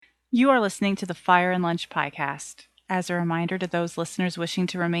You are listening to the Fire and Lunch podcast. As a reminder to those listeners wishing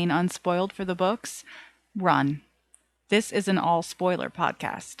to remain unspoiled for the books, run. This is an all-spoiler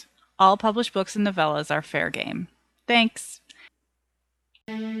podcast. All published books and novellas are fair game. Thanks.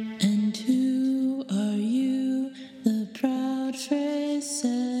 And who are you? The proud phrase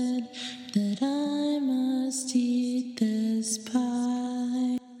said that I must eat this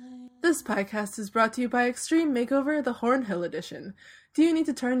pie. This podcast is brought to you by Extreme Makeover, the Hornhill Edition. Do you need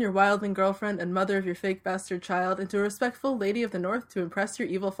to turn your wildling girlfriend and mother of your fake bastard child into a respectful lady of the north to impress your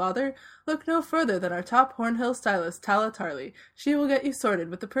evil father? Look no further than our top Hornhill stylist, Tala Tarley. She will get you sorted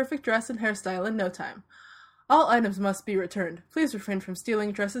with the perfect dress and hairstyle in no time. All items must be returned. Please refrain from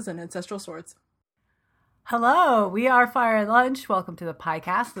stealing dresses and ancestral swords. Hello, we are Fire and Lunch. Welcome to the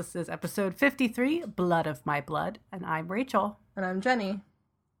podcast. This is episode 53, Blood of My Blood, and I'm Rachel. And I'm Jenny.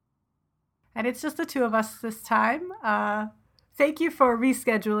 And it's just the two of us this time. Thank you for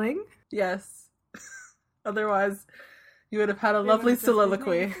rescheduling. Yes. Otherwise, you would have had a lovely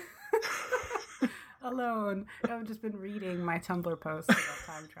soliloquy. Alone. I've just been reading my Tumblr posts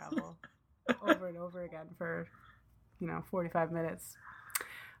about time travel over and over again for, 45 minutes.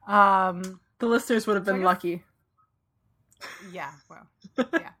 The listeners would have been lucky. Yeah, well,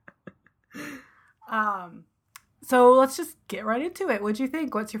 yeah. So let's just get right into it. What'd you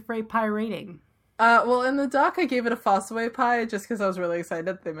think? What's your Frey pie rating? Well, in the doc, I gave it a Fossaway pie just because I was really excited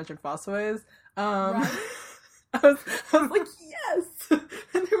that they mentioned Fossaways. Right? I was like, yes!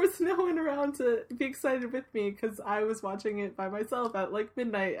 And there was no one around to be excited with me because I was watching it by myself at like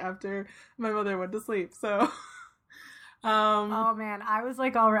midnight after my mother went to sleep. So, oh man, I was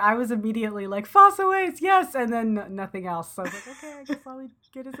like, I was immediately like, Fossaways, yes! And then nothing else. So I was like, okay, I guess I'll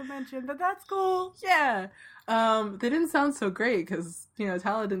get as a mention, but that's cool. Yeah. They didn't sound so great because,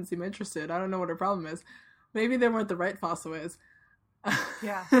 Tala didn't seem interested. I don't know what her problem is. Maybe they weren't the right Fossaways.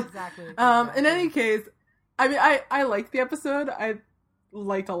 Yeah, exactly. In any case, I mean, I liked the episode. I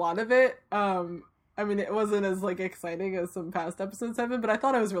liked a lot of it. I mean, it wasn't as, like, exciting as some past episodes have been, but I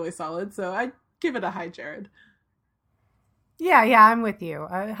thought it was really solid, so I'd give it a high Jared. Yeah, I'm with you.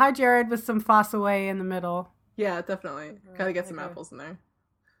 Hi, Jared, with some Fossaway in the middle. Yeah, definitely. Gotta get some apples in there.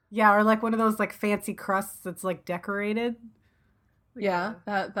 Yeah, or like one of those like fancy crusts that's like decorated. Yeah,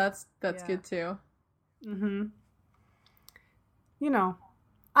 that's good too. Mm-hmm.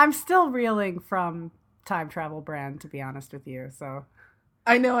 I'm still reeling from Time Travel Brand, to be honest with you. So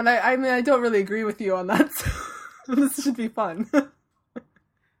I know, and I mean I don't really agree with you on that. So this should be fun.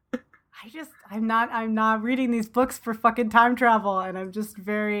 I'm not reading these books for fucking time travel, and I'm just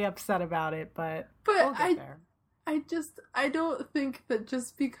very upset about it. But we'll get there. I don't think that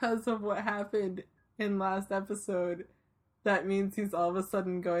just because of what happened in last episode, that means he's all of a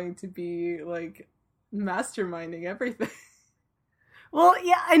sudden going to be, like, masterminding everything. Well,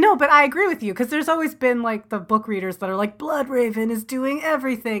 yeah, I know, but I agree with you, because there's always been, like, the book readers that are like, Bloodraven is doing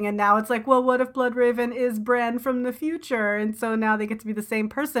everything, and now it's like, well, what if Bloodraven is Bran from the future? And so now they get to be the same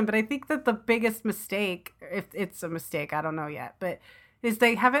person. But I think that the biggest mistake, if it's a mistake, I don't know yet, but is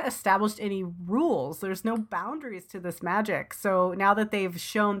they haven't established any rules. There's no boundaries to this magic. So now that they've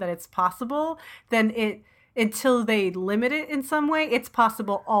shown that it's possible, then until they limit it in some way, it's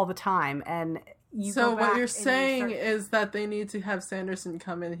possible all the time. And so what you're saying is that they need to have Sanderson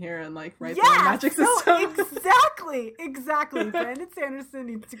come in here and like write their magic system. Exactly. Brandon Sanderson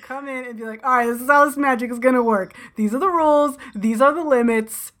needs to come in and be like, all right, this is how this magic is going to work. These are the rules. These are the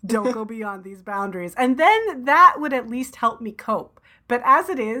limits. Don't go beyond these boundaries. And then that would at least help me cope. But as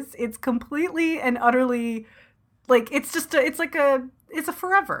it is, it's completely and utterly, like, it's a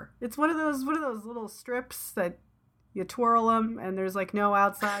forever. It's one of those little strips that you twirl them, and there's, like, no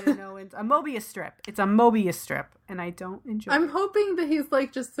outside and no inside. A Mobius strip. It's a Mobius strip, and I don't enjoy it. I'm hoping that he's,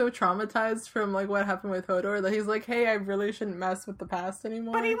 like, just so traumatized from, like, what happened with Hodor that he's like, hey, I really shouldn't mess with the past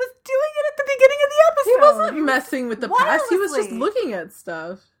anymore. But he was doing it at the beginning of the episode. He wasn't messing with the past. He was just looking at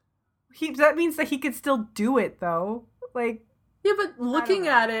stuff. That means that he could still do it, though. Like... Yeah, but looking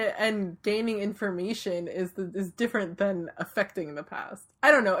at it and gaining information is different than affecting the past.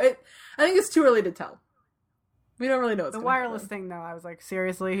 I don't know. I think it's too early to tell. We don't really know what's the wireless thing, though. I was like,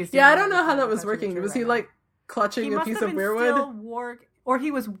 seriously? I don't know how that was working. Was he like clutching a piece of weirwood? Or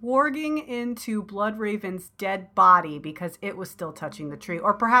he was warging into Bloodraven's dead body because it was still touching the tree,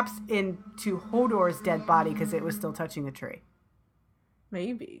 or perhaps into Hodor's dead body because it was still touching the tree.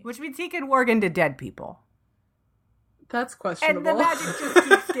 Maybe. Which means he can warg into dead people. That's questionable. And the magic just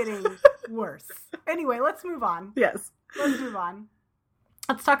keeps getting worse. Anyway, let's move on. Yes. Let's move on.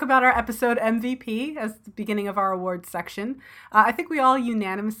 Let's talk about our episode MVP as the beginning of our awards section. I think we all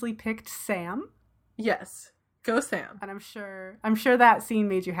unanimously picked Sam. Yes. Go Sam. And I'm sure that scene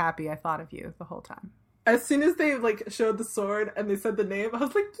made you happy. I thought of you the whole time. As soon as they like showed the sword and they said the name, I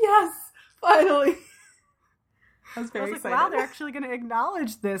was like, yes, finally. I was very excited. Wow, they're actually going to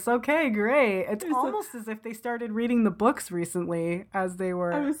acknowledge this. Okay, great. It's almost as if they started reading the books recently as they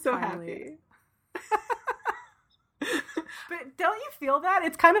were. I was so finally... happy. But don't you feel that?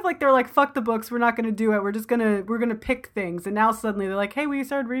 It's kind of like they're like, fuck the books, we're not going to do it. We're gonna pick things. And now suddenly they're like, hey, we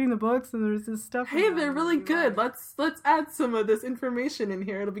started reading the books and there's this stuff. Hey, they're really good. Let's add some of this information in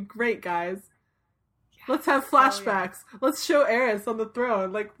here. It'll be great, guys. Yes. Let's have flashbacks. Oh, yeah. Let's show Aerys on the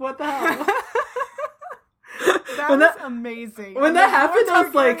throne. Like, what the hell? That was amazing. When that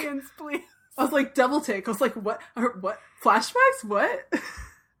happened, please. I was like, double take. I was like, what? Flashbacks? What?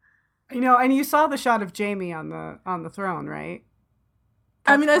 You know, and you saw the shot of Jaime on the throne, right?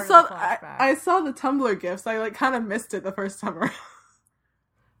 That's I mean, I saw the Tumblr gifs. I like kind of missed it the first time around.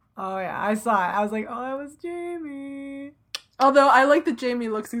 Oh yeah, I saw it. I was like, oh, that was Jaime. Although I like that Jaime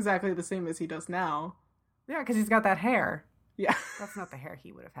looks exactly the same as he does now. Yeah, because he's got that hair. Yeah. That's not the hair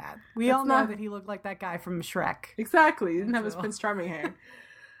he would have had. We all know that he looked like that guy from Shrek. Exactly. He didn't have his Prince Charming hair.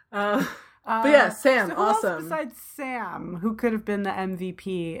 But yeah, Sam, so awesome. Who else besides Sam, who could have been the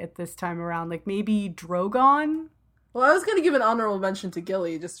MVP at this time around? Like maybe Drogon? Well, I was going to give an honorable mention to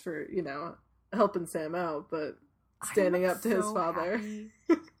Gilly just for, you know, helping Sam out, but standing up to his father.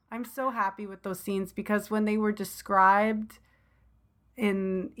 I'm so happy with those scenes because when they were described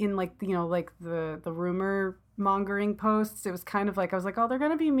in like, you know, like the rumor mongering posts, it was kind of like, I was like, oh, they're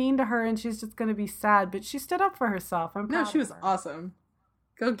going to be mean to her and she's just going to be sad, but she stood up for herself. I'm proud she was of her. Awesome.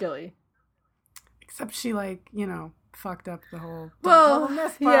 Go Gilly. Except she, like, you know, fucked up the whole... Well,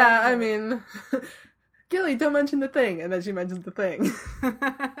 yeah, I mean... Gilly, don't mention the thing. And then she mentions the thing.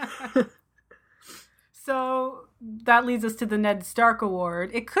 So, that leads us to the Ned Stark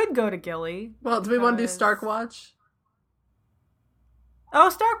Award. It could go to Gilly. Well, do we want to do Stark Watch? Oh,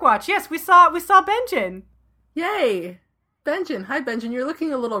 Stark Watch. Yes, we saw Benjen. Yay! Benjen. Hi, Benjen. You're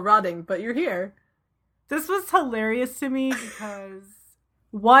looking a little rotting, but you're here. This was hilarious to me because...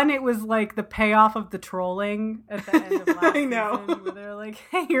 One, it was like the payoff of the trolling at the end of last I know. season, where they're like,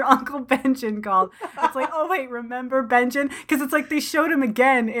 hey, your Uncle Benjen called. It's like, oh, wait, remember Benjen? Because it's like they showed him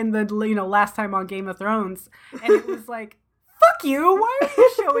again in the, you know, last time on Game of Thrones. And it was like, fuck you, why are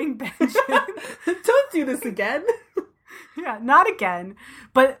you showing Benjen? Don't do this again. Yeah, not again.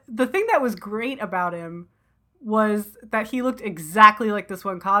 But the thing that was great about him was that he looked exactly like this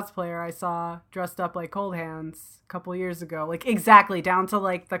one cosplayer I saw dressed up like Cold Hands a couple years ago. Like, exactly, down to,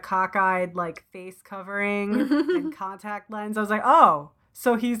 like, the cockeyed, like, face covering and contact lens. I was like, oh,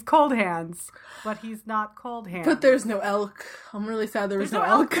 so he's Cold Hands, but he's not Cold Hands. But there's no elk. I'm really sad there's no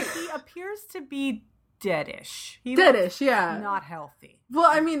elk. But he appears to be deadish. Yeah. Not healthy. Well,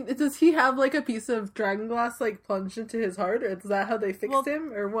 I mean, does he have, like, a piece of dragon glass, like, plunged into his heart? Or is that how they fixed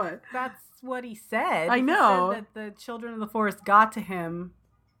him, or what? That's what he said. I know. He said that the children of the forest got to him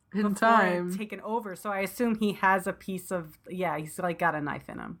in time, taken over. So I assume he has a piece of, he's like got a knife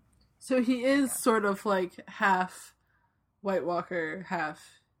in him. So he is sort of like half White Walker,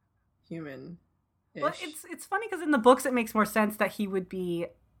 half human. Well, it's funny because in the books it makes more sense that he would be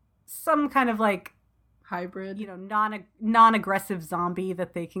some kind of like hybrid, you know, non-aggressive zombie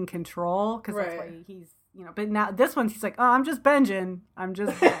that they can control because that's why he's, you know. But now this one, he's like, oh, I'm just Benjen. I'm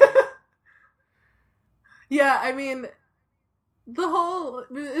just. Yeah, I mean,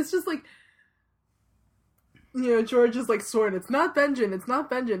 it's just like, you know, George is like sworn, it's not Benjen,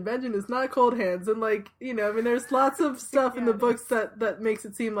 Benjen is not Cold Hands, and like, you know, I mean, there's lots of stuff in the books that makes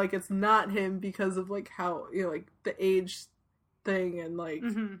it seem like it's not him because of like how, you know, like the age thing and like,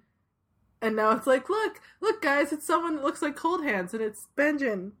 and now it's like, look guys, it's someone that looks like Cold Hands and it's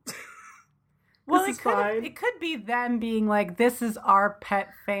Benjen. Well, it could be them being like, this is our pet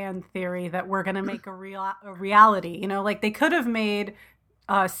fan theory that we're going to make a reality. You know, like they could have made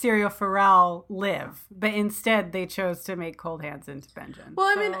Syrio Forel live, but instead they chose to make Cold Hands into Benjen. Well,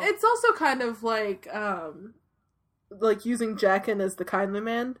 I mean, it's also kind of like using Jaqen as the kindly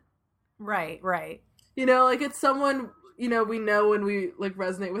man. Right. You know, like it's someone, you know, we know and we like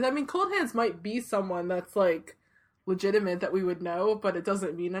resonate with. I mean, Cold Hands might be someone that's like legitimate that we would know, but it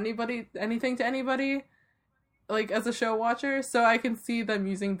doesn't mean anything to anybody like as a show watcher, so I can see them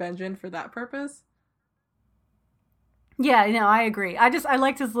using Benjen for that purpose. Yeah, no, I agree. I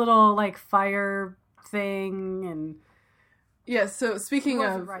liked his little like fire thing, and Yeah, so He speaking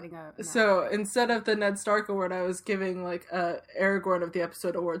wasn't of, writing a so instead of the Ned Stark award, I was giving like a Aragorn of the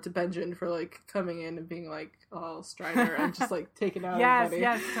episode award to Benjen for like coming in and being like all Strider and just like taking out everybody.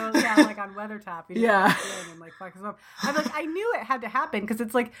 Yes, totally. Yeah, like on Weathertop. He just Yeah. comes in and like fucks him up. I'm like, I knew it had to happen because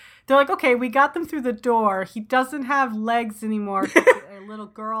it's like they're like, okay, we got them through the door. He doesn't have legs anymore. A little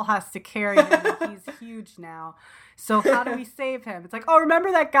girl has to carry him. And he's huge now. So how do we save him? It's like, oh,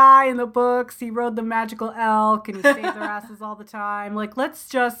 remember that guy in the books? He rode the magical elk and he saved their asses all the time. Like, let's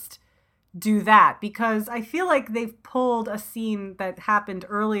just do that, because I feel like they've pulled a scene that happened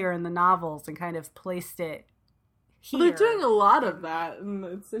earlier in the novels and kind of placed it here. Well, they're doing a lot of that, and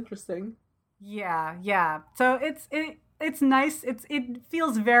it's interesting. Yeah. So it's nice. It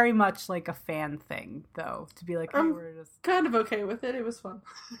feels very much like a fan thing, though, to be like, hey, we're just Kind of okay with it. It was fun.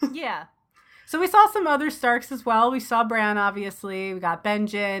 yeah. So we saw some other Starks as well. We saw Bran, obviously. We got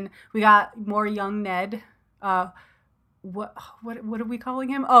Benjen. We got more young Ned. What are we calling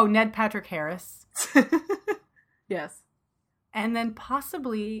him? Oh, Ned Patrick Harris. Yes. And then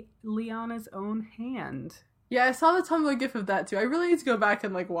possibly Lyanna's own hand. Yeah, I saw the Tumblr gif of that too. I really need to go back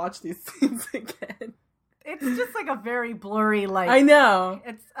and like watch these scenes again. It's just like a very blurry, like I know.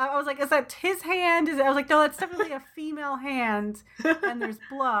 I was like, is that his hand? I was like, no, that's definitely a female hand, and there's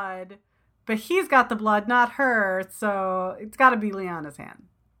blood, but he's got the blood, not her. So it's got to be Lyanna's hand.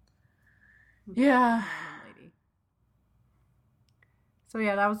 Yeah. Lady. So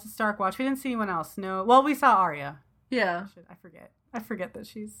yeah, that was the Stark watch. We didn't see anyone else. No. Well, we saw Arya. Yeah. I forget that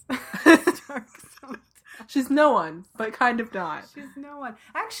she's Stark. So She's no one, but kind of not. she's no one.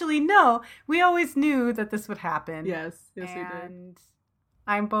 Actually, no. We always knew that this would happen. Yes we did. And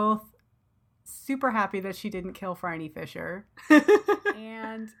I'm both super happy that she didn't kill Phryne Fisher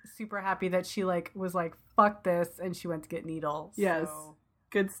and super happy that she was like, fuck this, and she went to get Needle. Yes. So,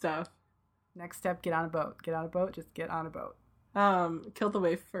 Good stuff. next step, get on a boat. Get on a boat, just get on a boat. Kill the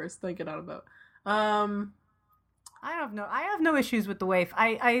waif first, then get on a boat. I have no issues with the waif.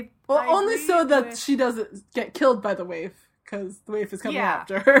 I Only agree so that with- she doesn't get killed by the waif, because the waif is coming Yeah.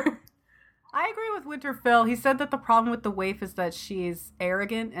 after her. I agree with Winterfell. He said that the problem with the waif is that she's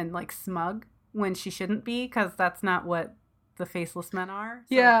arrogant and like smug when she shouldn't be, because that's not what the faceless men are.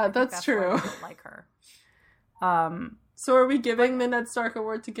 So Yeah, I think that's why true. I don't like her. So are we giving the Ned Stark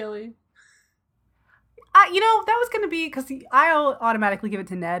award to Gilly? That was going to be, because I'll automatically give it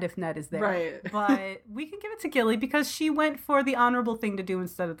to Ned if Ned is there. Right. But we can give it to Gilly because she went for the honorable thing to do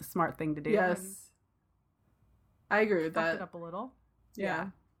instead of the smart thing to do. Yes. I agree with Fucked that. it up a little. Yeah.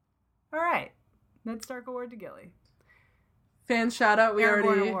 All right. Ned Stark award to Gilly. Fan shout out, we Aragorn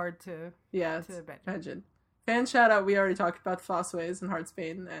already... award to Yes, to Benjen. Benjen. Fan shout out, we already talked about Fossways and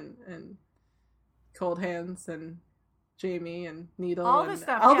Heartsbane and Cold Hands and Jamie and Needle All and the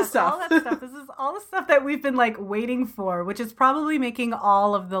stuff. all yes, the stuff. All that stuff. This is all the stuff that we've been like waiting for, which is probably making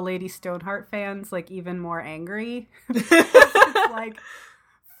all of the Lady Stoneheart fans like even more angry. It's like,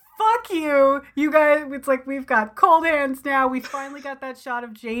 fuck you guys. It's like, we've got Cold Hands now. We finally got that shot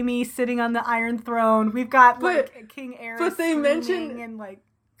of Jamie sitting on the Iron Throne. We've got King Aerys. but they mentioned- and like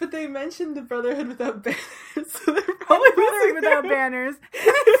But they mentioned the Brotherhood Without Banners, so they're probably Brotherhood missing Without it. Banners.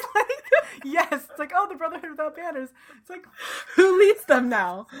 It's like, yes, it's like, oh, the Brotherhood Without Banners. It's like, Who leads them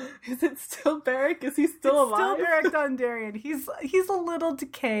now? Is it still Beric? Is he still it's alive? still Beric Dondarrion. He's a little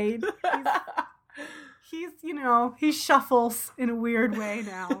decayed. He's he shuffles in a weird way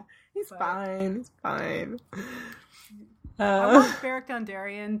now. He's But- fine. He's fine. I want Beric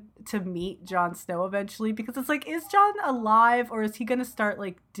Dondarrion to meet Jon Snow eventually, because it's like, is Jon alive or is he gonna start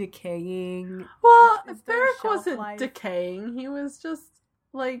like decaying? Well, Is there a Beric shelf wasn't life? decaying. He was just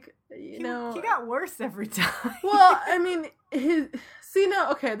like, He got worse every time. Well, I mean,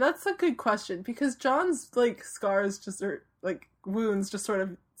 okay, that's a good question, because John's like scars just are like wounds just sort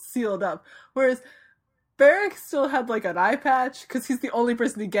of sealed up, whereas Beric still had like an eye patch because he's the only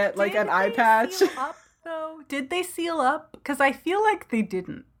person to get like an eye patch. Seal up, though? Did they seal up? Because I feel like they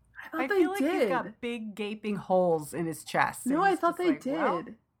didn't. I thought feel like they he's did. got big gaping holes in his chest. and No, I he's thought just they like, did. well,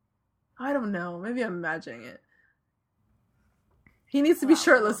 I don't know. Maybe I'm imagining it. He needs to be Well,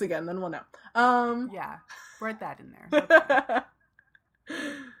 shirtless well. again, then we'll know. yeah, write that in there.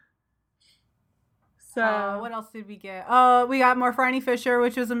 So What else did we get? We got more Phryne Fisher,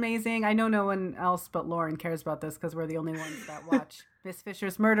 which was amazing. I know no one else but Lauren cares about this because we're the only ones that watch Miss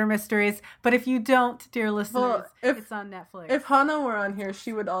Fisher's murder mysteries. But if you don't, dear listeners, Well, it's on Netflix. if Hannah were on here,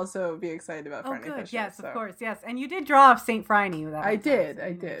 she would also be excited about oh, Phryne good. Fisher. Yes, so. of course. Yes. And you did draw off St. Phryne. That I makes did, sense. I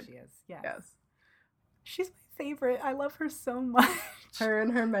You know who did. She is. Yes. Yes. She's my favorite. I love her so much. Her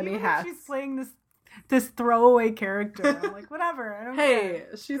and her many Even if hats. she's playing this throwaway character. I'm like, whatever. I don't Hey,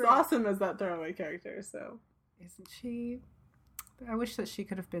 care. she's Great. awesome as that throwaway character, so. Isn't she? I wish that she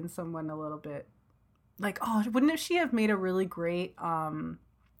could have been someone a little bit like, oh, wouldn't she have made a really great,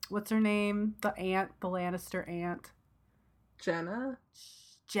 what's her name? The aunt, the Lannister aunt. Jenna?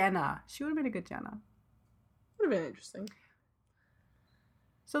 Jenna. She would have been a good Jenna. Would have been interesting.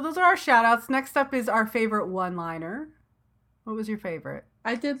 So those are our shout outs. Next up is our favorite one-liner. What was your favorite?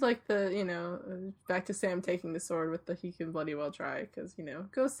 I did like the, back to Sam taking the sword with the he can bloody well try, because,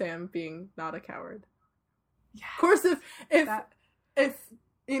 go Sam being not a coward. Yes. Of course, if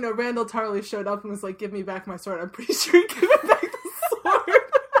Randall Tarley showed up and was like, give me back my sword, I'm pretty sure he'd give him back the sword.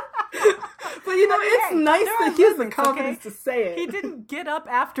 But, it's nice that he has the confidence to say it. He didn't get up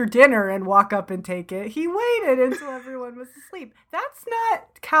after dinner and walk up and take it. He waited until everyone was asleep. That's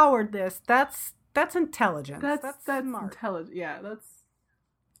not cowardice. That's intelligence. That's smart. Intelligent. Yeah, that's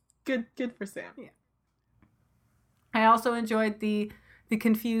good for Sam. Yeah. I also enjoyed the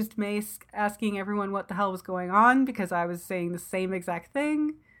confused Mace asking everyone what the hell was going on, because I was saying the same exact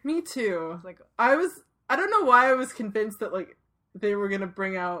thing. Me too. I I don't know why I was convinced that they were gonna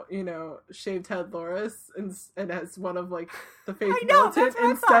bring out, shaved head Loras and as one of the faith militant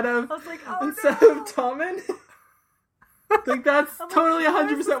instead of Tommen. That's totally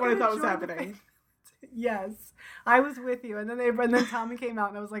 100% what I thought was happening. Yes, I was with you, and then Tommen came out,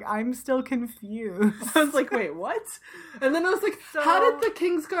 and I was like, I'm still confused. I was like, wait, what? And then I was like, how did the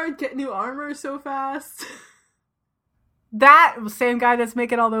Kingsguard get new armor so fast? That same guy that's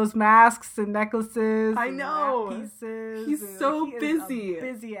making all those masks and necklaces. I know. And pieces. He's so busy.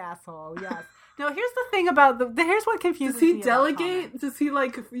 Busy asshole. Yes. No, here's the thing about here's what confuses me. Does he delegate? Does he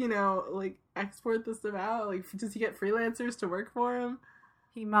export this stuff out? Does he get freelancers to work for him?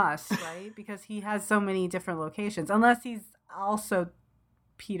 He must, right? Because he has so many different locations. Unless he's also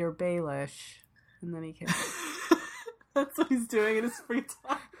Peter Baelish, and then he can. That's what he's doing in his free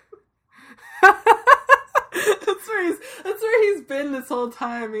time. That's where he's been this whole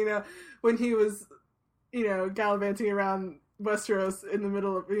time, when he was, gallivanting around Westeros in the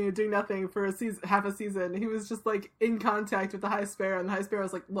middle of, doing nothing for half a season. He was just, in contact with the High Sparrow, and the High Sparrow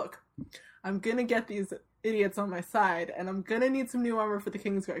was like, look, I'm gonna get these idiots on my side, and I'm gonna need some new armor for the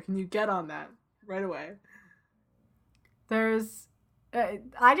Kingsguard. Can you get on that right away? There's... I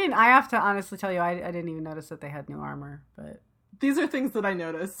have to honestly tell you, I didn't even notice that they had new armor, but... These are things that I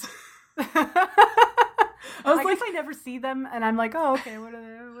noticed. I guess I never see them, and I'm like, oh, okay, what are they?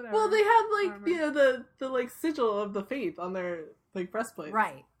 Whatever. Well, they have the sigil of the faith on their breastplate.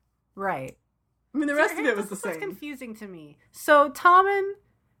 Right. I mean, the rest of it was the same. It's confusing to me. So Tommen,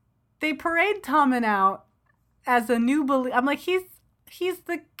 they parade Tommen out as a new believer. I'm like, he's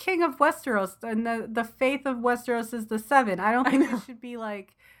the king of Westeros, and the faith of Westeros is the Seven. I don't think it should be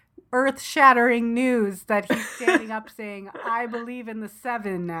earth-shattering news that he's standing up saying, I believe in the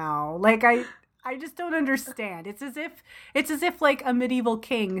Seven now. I just don't understand. It's as if a medieval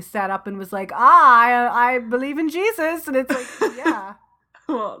king sat up and was like, I believe in Jesus, and it's like, yeah.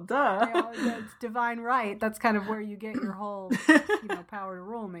 Well, duh. That's divine right. That's kind of where you get your whole, power to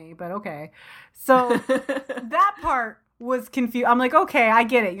rule me. But okay, so that part was confused. I'm like, okay, I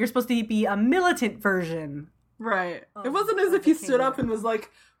get it. You're supposed to be a militant version, right? It wasn't as if he stood up and was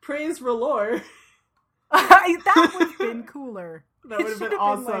like, "Praise R'hllor." That would have been cooler. That would have been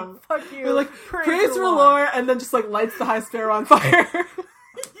awesome. Fuck you. Praise R'hllor, and then just lights the High Sparrow on fire.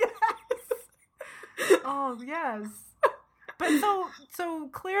 Yes. Oh yes. But so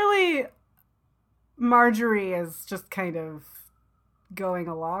clearly, Marjorie is just kind of going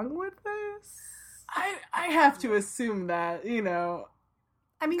along with this. I have to assume that, I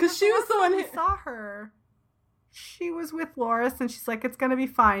mean, because she was the one who saw her. She was with Loras, and she's like, "It's gonna be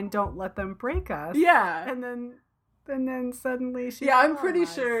fine. Don't let them break us." Yeah, and then suddenly she. Yeah, I'm pretty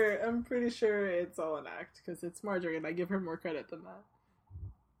sure it's all an act, because it's Marjorie, and I give her more credit than that.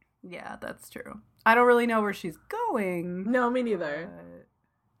 Yeah, that's true. I don't really know where she's going. No, me neither.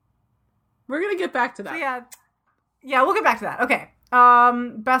 We're gonna get back to that. So yeah, we'll get back to that. Okay.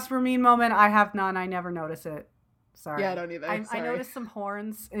 Best Ramin moment. I have none. I never notice it. Sorry. Yeah, I don't either. I noticed some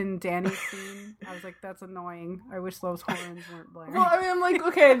horns in Dany's scene. I was like, that's annoying. I wish those horns weren't blaring. Well, I mean, I'm like,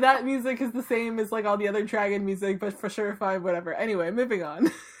 okay, that music is the same as all the other dragon music, but for sure, fine, whatever. Anyway, moving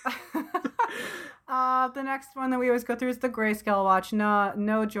on. The next one that we always go through is the Grayscale Watch. No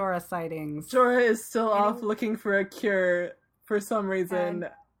Jorah sightings. Jorah is still off looking for a cure for some reason,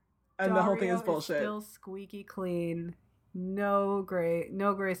 and the whole thing is bullshit. Still squeaky clean. No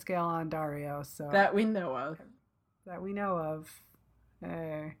grayscale on Daario. So that we know of.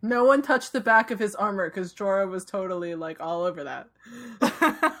 Hey. No one touched the back of his armor because Jorah was totally all over that.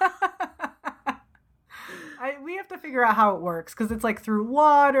 We have to figure out how it works, because it's through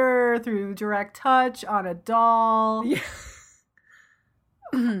water, through direct touch on a doll. Yeah.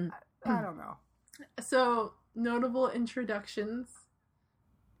 I don't know. So, notable introductions.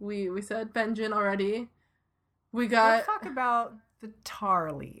 We said Benjen already. We got... Let's talk about the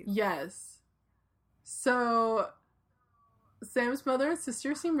Tarleys. Yes. So, Sam's mother and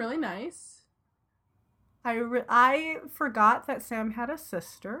sister seem really nice. I forgot that Sam had a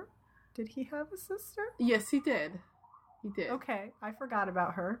sister. Did he have a sister? Yes, he did. He did. Okay, I forgot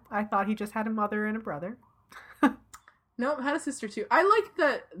about her. I thought he just had a mother and a brother. Nope, had a sister too. I like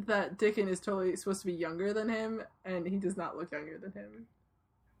that Dickon is totally supposed to be younger than him, and he does not look younger than him.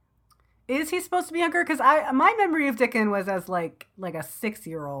 Is he supposed to be younger? Because my memory of Dickon was as like a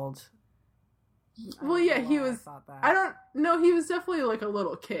 6-year-old. Well, yeah, he was. I don't know. He was definitely like a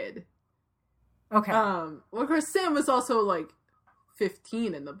little kid. Okay. Well, of course, Sam was also like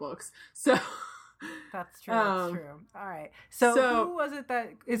 15 in the books, so. That's true. That's true. All right. So who was it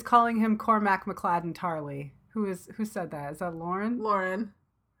that is calling him Cormac McLadden Tarley? Who said that? Is that Lauren? Lauren.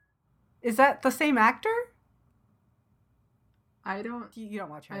 Is that the same actor? I don't. You don't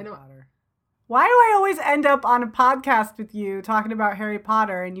watch Harry Potter. Why do I always end up on a podcast with you talking about Harry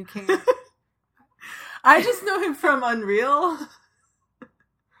Potter and you can't? I just know him from Unreal.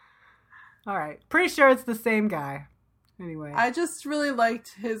 All right. Pretty sure it's the same guy. Anyway. I just really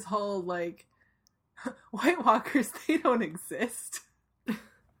liked his whole, like, White Walkers, they don't exist.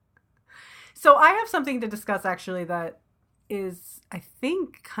 So I have something to discuss, actually, that is, I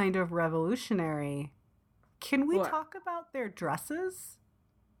think, kind of revolutionary. Can we talk about their dresses?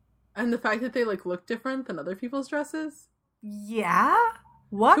 And the fact that they, like, look different than other people's dresses? Yeah?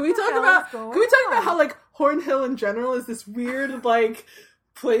 What Can we talk about how, like, Hornhill in general is this weird, like,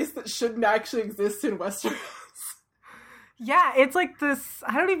 place that shouldn't actually exist in Westeros? Yeah, it's like this,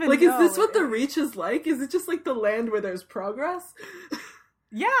 I don't even know. Is this what the Reach is like? Is it just, like, the land where there's progress?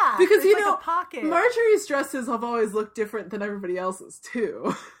 Yeah, because you like know, a pocket. Marjorie's dresses have always looked different than everybody else's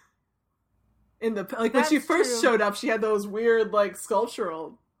too. In the when she first showed up, she had those weird like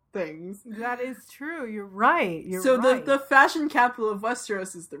sculptural things. That is true. You're right. So the fashion capital of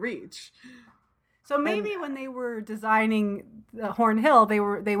Westeros is the Reach. So maybe when they were designing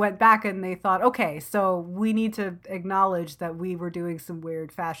Hornhill, they went back and they thought, okay, so we need to acknowledge that we were doing some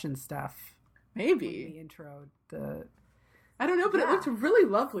weird fashion stuff. Maybe the intro. I don't know, but it looked really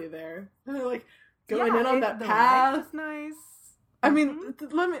lovely there. And they're like going in on that path. Was nice. I mean,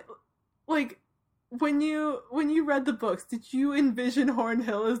 let me like when you read the books, did you envision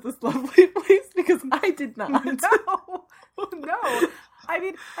Hornhill as this lovely place? Because I did not. No. I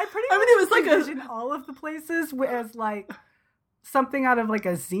mean, it was like envision all of the places as like something out of like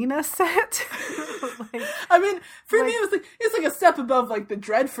a Xena set. Like, I mean, for me, it's like a step above like the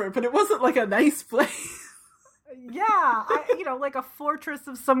Dreadfort, but it wasn't like a nice place. Yeah, like a fortress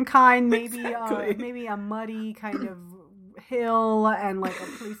of some kind, maybe exactly. Maybe a muddy kind of hill and like a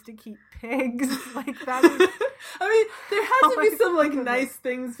place to keep pigs. Like that is... I mean, there has to be some like nice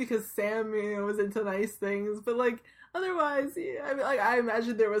things because Sam, was into nice things, but like otherwise, yeah, I mean, like I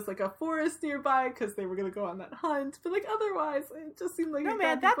imagine there was like a forest nearby because they were gonna go on that hunt, but like otherwise, it just seemed like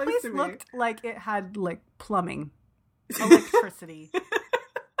that place looked like it had like plumbing, electricity.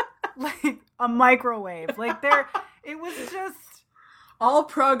 Like a microwave, like it was just all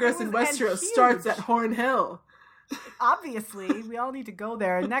progress in Westeros starts at Hornhill. Obviously, we all need to go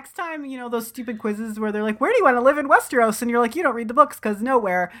there. Next time, those stupid quizzes where they're like, "Where do you want to live in Westeros?" and you're like, "You don't read the books because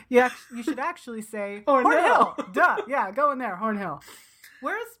nowhere." You should actually say Hornhill. Duh, yeah, go in there, Hornhill.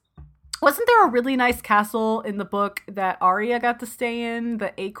 Wasn't there a really nice castle in the book that Arya got to stay in?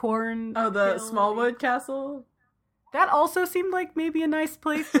 The Acorn. Oh, the Smallwood Castle. That also seemed like maybe a nice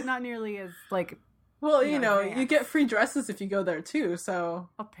place, but not nearly as, like... Well, you get free dresses if you go there, too, so...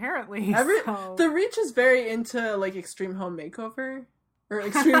 Apparently, The Reach is very into, like, extreme home makeover. Or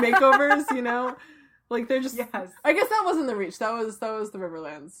extreme makeovers, Like, they're just... Yes. I guess that wasn't the Reach. That was the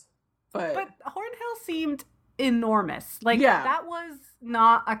Riverlands. But Hornhill seemed enormous. Like, that was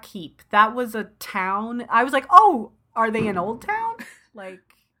not a keep. That was a town. I was like, oh, are they in Old Town? Like,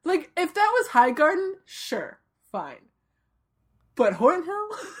 if that was Highgarden, sure. Fine. But Hornhill?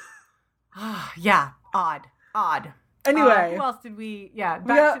 Yeah, odd. Anyway. Who else did we... Yeah,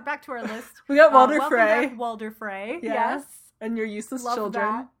 back to our list. We got Walder Frey. Walder Frey, yes. And your useless children.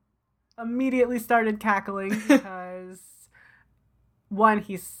 That. Immediately started cackling because, one,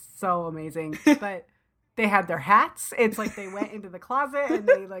 he's so amazing, but they had their hats. It's like they went into the closet and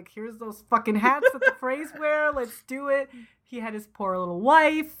they like, here's those fucking hats that the Freys wear. Let's do it. He had his poor little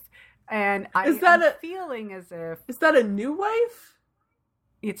wife. And I'm feeling as if... Is that a new wife?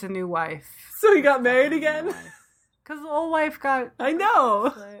 It's a new wife. So he got married again? Because the old wife got... I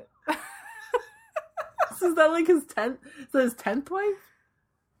know! So is that like his 10th wife?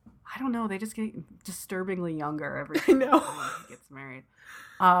 I don't know. They just get disturbingly younger every I know. time he gets married.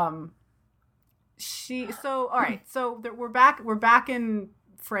 So all right. So we're back. We're back in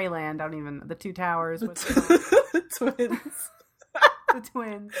Freyland. I don't even the Two Towers. What's it called? Twins. The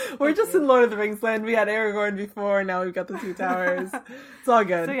twins. We're just in Lord of the Rings land. We had Aragorn before. Now we've got the Two Towers. It's all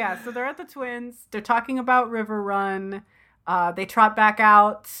good. So yeah. So they're at the twins. They're talking about River Run. They trot back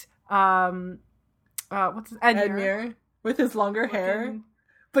out. What's Edmure with his longer hair. Looking-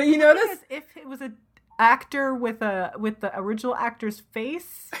 But you notice if it was a actor with the original actor's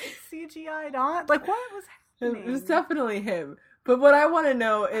face CGI'd on, like what was happening? it was definitely him. But what I want to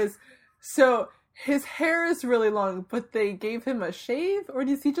know is, so his hair is really long, but they gave him a shave, or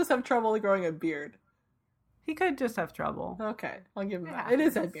does he just have trouble growing a beard? He could just have trouble. Okay, I'll give him Yeah, that. It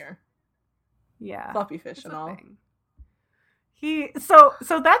is it's- Edmure. Yeah, Floppy fish it's and a all. thing.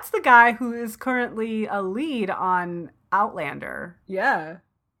 So that's the guy who is currently a lead on Outlander. Yeah.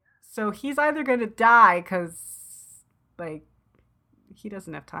 So he's either going to die because, like, he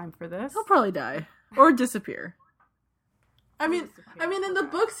doesn't have time for this. He'll probably die. Or disappear. I mean, in the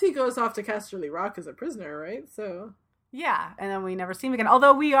books, he goes off to Casterly Rock as a prisoner, right? So Yeah, and then we never see him again.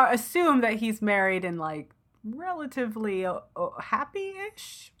 Although we assume that he's married and, like, relatively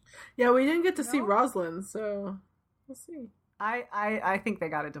happy-ish. yeah, we didn't get to see No? Rosalind, so we'll see. I think they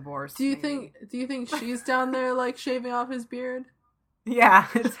got a divorce. Do you maybe. think she's down there like shaving off his beard Yeah,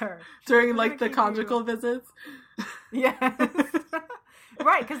 it's her. during We're like the gonna keep conjugal you- visits? Yes.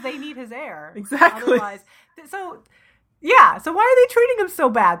 Right, because they need his heir. Exactly. Otherwise, so why are they treating him so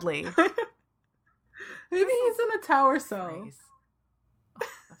badly? Maybe he's in a tower cell. Phrase. Oh, the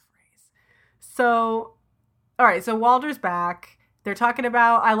phrase. So, all right. So Walder's back. They're talking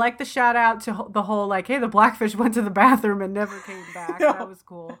about. I like the shout out to the whole like, hey, the Blackfish went to the bathroom and never came back. No. That was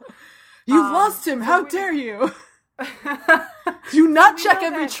cool. You've lost him. so How we- dare you? Do not We check know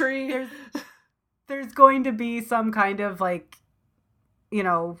every that tree. There's going to be some kind of like,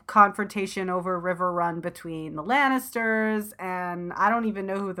 confrontation over River Run between the Lannisters, and I don't even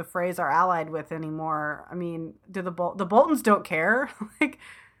know who the Freys are allied with anymore. I mean, do the Boltons don't care? Like,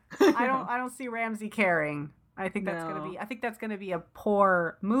 I don't see Ramsay caring. I think that's gonna be a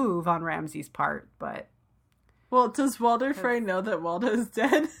poor move on Ramsay's part, but Well, does Walder Frey know that Walda is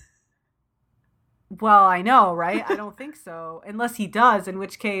dead? well, I know, right? I don't think so. Unless he does, in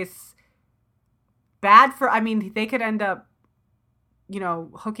which case they could end up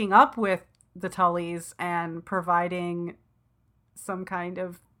hooking up with the Tullys and providing some kind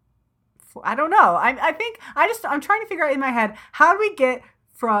of I don't know. I'm trying to figure out in my head, how do we get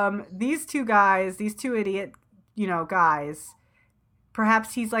from these two guys, these two idiot, guys.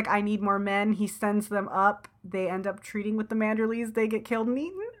 Perhaps he's like, I need more men. He sends them up. They end up treating with the Manderleys. They get killed and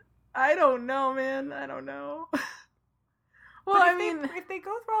eaten. I don't know, man. I don't know. Well, But I mean, if they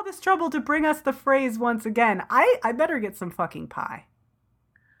go through all this trouble to bring us the phrase once again, I better get some fucking pie.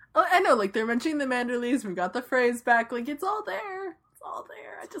 I know, like, they're mentioning the Manderleys. We got the phrase back. Like, it's all there. It's all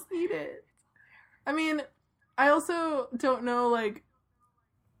there. I just need it. I mean, I also don't know, like,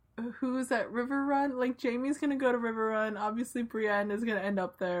 who's at River Run. Like, Jaime's gonna go to River Run. Obviously, Brienne is gonna end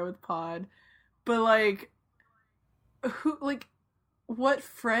up there with Pod. But, like, what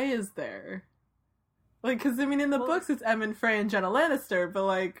Frey is there? Like, because, I mean, in the books, it's Emmon Frey and Jenna Lannister, but,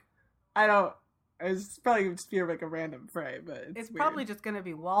 like, it's probably just be like a random Frey, but it's weird. Probably just going to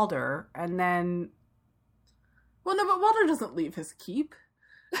be Walder, and then... Well, no, but Walder doesn't leave his keep.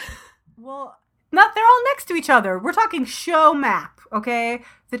 Well, they're all next to each other. We're talking show map, okay?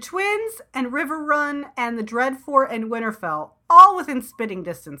 The Twins and River Run and the Dreadfort and Winterfell, all within spitting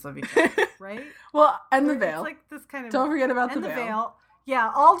distance of each other, right? Well, and the Vale. It's like this kind of... Don't forget about and the Vale.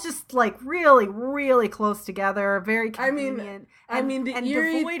 Yeah, all just like really, really close together, very convenient. I mean, the and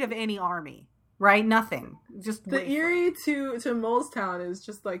Eyrie... devoid of any army. Right? Nothing. Just the Eyrie to Molestown is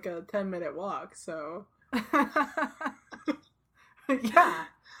just like a 10-minute walk, so... Yeah.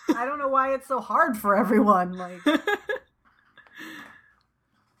 I don't know why it's so hard for everyone. Like,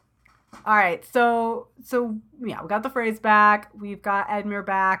 all right, so yeah, we got the phrase back. We've got Edmure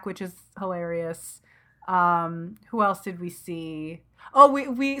back, which is hilarious. Who else did we see? Oh,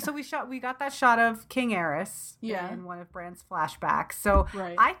 we got that shot of King Aerys in one of Bran's flashbacks. So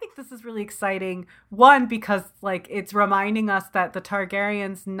right. I think this is really exciting. One, because like it's reminding us that the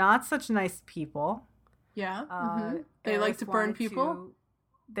Targaryens not such nice people. Yeah. They like to burn people.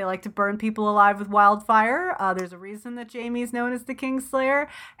 They like to burn people alive with wildfire. There's a reason that Jaime's known as the Kingslayer.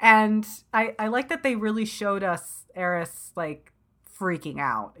 And I like that they really showed us Aerys like freaking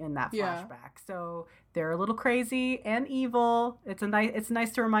out in that flashback. So they're a little crazy and evil. It's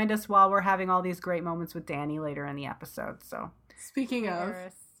nice to remind us while we're having all these great moments with Dany later in the episode. So speaking of,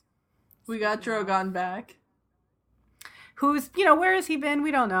 We got Drogon back. Who's, you know, where has he been?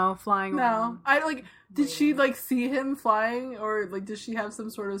 We don't know. Flying around. No. Did she, see him flying? Or, does she have some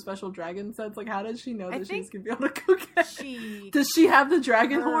sort of special dragon sense? How did she know that she's going to be able to go get him? Does she have the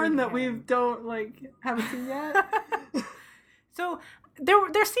dragon horn that we haven't seen yet? So,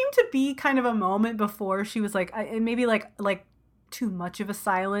 there seemed to be kind of a moment before she was maybe too much of a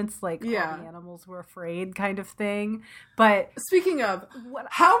silence, all the animals were afraid kind of thing. But speaking of,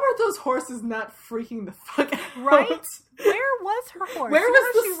 how are those horses not freaking the fuck out? Right? Where was her horse? Where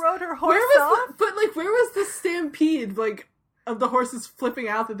was she rode her horse off? Where was the stampede, of the horses flipping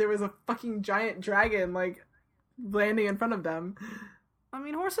out that there was a fucking giant dragon, landing in front of them? I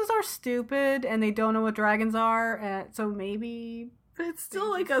mean, horses are stupid, and they don't know what dragons are, and so maybe... But it's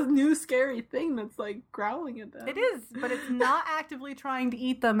still a new scary thing that's growling at them. It is, but it's not actively trying to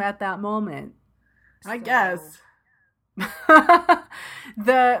eat them at that moment. I guess. But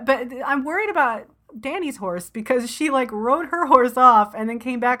I'm worried about Dany's horse because she rode her horse off and then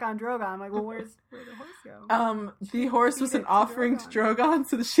came back on Drogon. I'm like, well, where'd the horse go? The horse was an offering to Drogon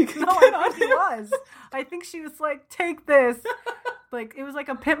so that she could. No, I think he was. I think she was like, take this. It was like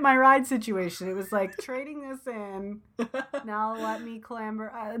a pimp my ride situation. It was trading this in. Now let me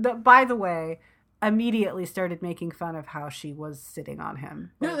clamber. By the way, immediately started making fun of how she was sitting on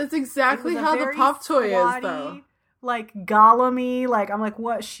him. No, that's exactly how the pop toy is, though. Gollum-y. I'm like,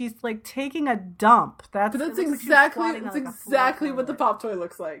 what? She's taking a dump. That's exactly what the pop toy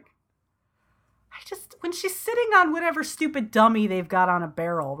looks like. When she's sitting on whatever stupid dummy they've got on a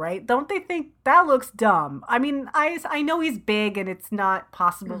barrel, right? Don't they think that looks dumb? I mean, I know he's big and it's not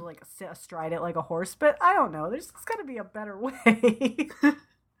possible to sit astride it like a horse, but I don't know. There's got to be a better way.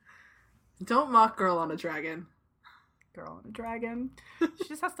 Don't mock girl on a dragon. Girl on a dragon. She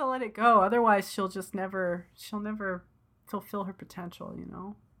just has to let it go. Otherwise, she'll never fulfill her potential, you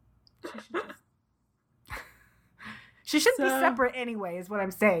know? She should be separate anyway, is what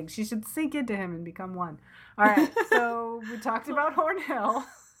I'm saying. She should sink into him and become one. All right, so we talked about Hornhill.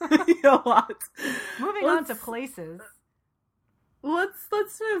 A lot. Moving on to places. Let's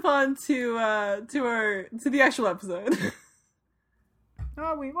move on to the actual episode.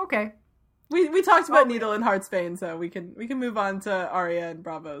 Okay. We talked about Needle and Heartsbane, so we can move on to Arya and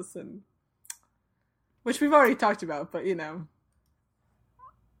Braavos, which we've already talked about, but you know.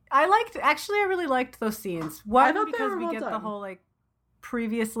 I really liked those scenes. One, because we get the whole,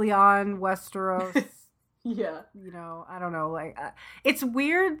 previously on Westeros. Yeah. You know, I don't know. It's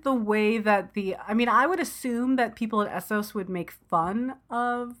weird the way that I would assume that people at Essos would make fun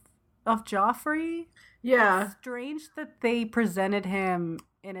of Joffrey. Yeah. It's strange that they presented him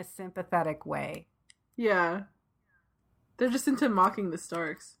in a sympathetic way. Yeah. They're just into mocking the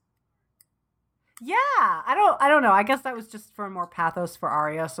Starks. Yeah, I don't know. I guess that was just for more pathos for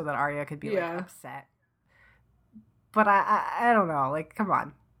Arya, so that Arya could be upset. But I don't know. Come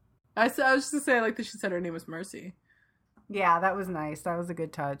on. I was just gonna say that she said her name was Mercy. Yeah, that was nice. That was a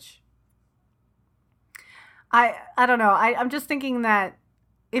good touch. I don't know. I'm just thinking that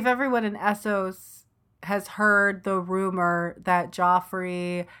if everyone in Essos has heard the rumor that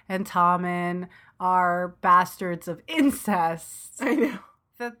Joffrey and Tommen are bastards of incest, I know.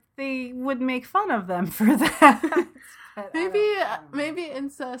 that they would make fun of them for that. Maybe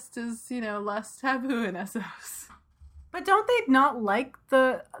incest is, less taboo in Essos. But don't they not like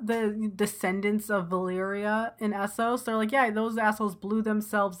the descendants of Valyria in Essos? They're like, yeah, those assholes blew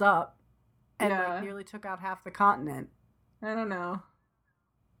themselves up and nearly took out half the continent. I don't know.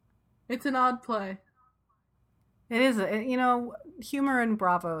 It's an odd play. It is, humor in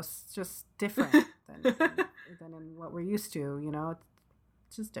Braavos just different than in what we're used to,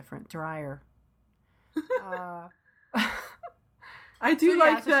 It's just different, drier. I do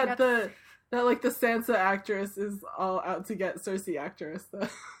that the Sansa actress is all out to get Cersei actress, though.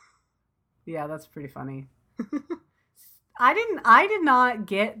 Yeah, that's pretty funny. I did not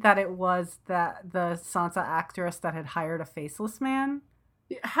get that it was the Sansa actress that had hired a faceless man.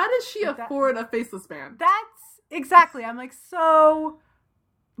 How does she afford a faceless man? That's exactly. I'm like, so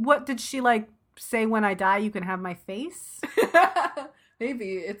what did she say when I die you can have my face?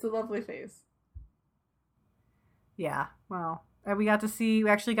 Maybe. It's a lovely face. Yeah, well, we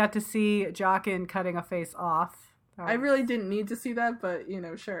actually got to see Jaqen cutting a face off. I really didn't need to see that, but,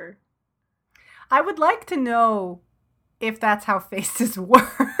 sure. I would like to know if that's how faces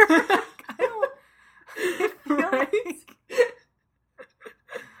work.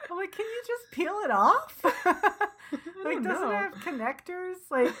 I'm like, can you just peel it off? Doesn't it have connectors?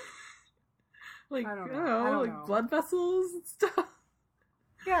 I don't know. Blood vessels and stuff.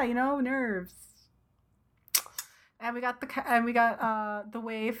 Yeah, nerves. And we got the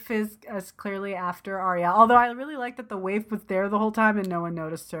waif is as clearly after Arya. Although I really like that the waif was there the whole time and no one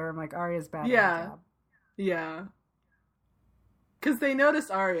noticed her. I'm like, Arya's bad. Yeah. Yeah. Because they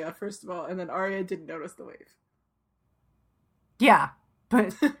noticed Arya, first of all, and then Arya didn't notice the waif. Yeah,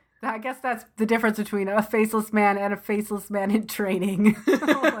 but I guess that's the difference between a faceless man and a faceless man in training.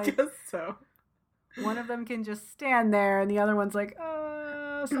 I guess so. One of them can just stand there, and the other one's like,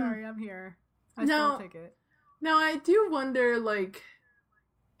 sorry, I'm here. I still take it. Now, I do wonder, like,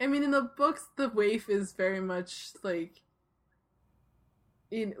 I mean, in the books, the waif is very much, like,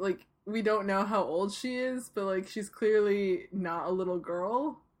 we don't know how old she is, but, like, she's clearly not a little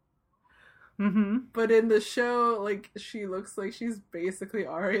girl. Mm-hmm. But in the show, like, she looks like she's basically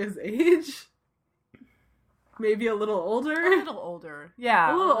Arya's age. Maybe a little older. A little older.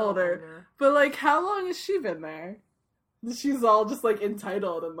 Yeah. A little older. But, like, how long has she been there? She's all just, like,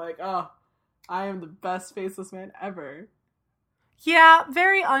 entitled and like, oh, I am the best faceless man ever. Yeah,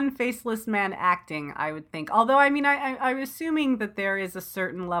 very unfaceless man acting, I would think. Although, I mean, I'm assuming that there is a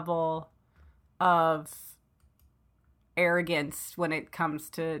certain level of arrogance when it comes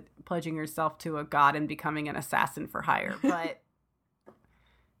to pledging yourself to a god and becoming an assassin for hire. But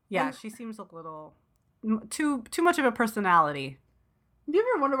yeah, she seems a little too much of a personality. Do you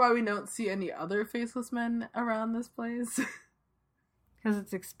ever wonder why we don't see any other faceless men around this place? Because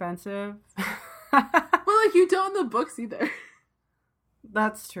it's expensive. Well, like, you don't in the books either.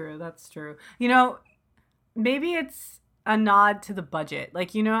 That's true. You know, maybe it's a nod to the budget.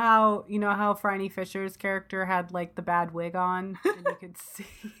 Like, you know how Phryne Fisher's character had, like, the bad wig on? And you could see,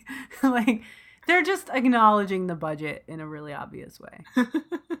 like, they're just acknowledging the budget in a really obvious way.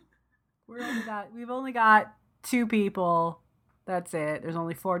 We've only got 2 people. That's it. There's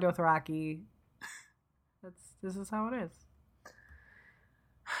only 4 Dothraki. This is how it is.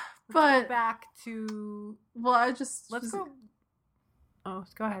 Let's go back to... Well, Let's go... Oh,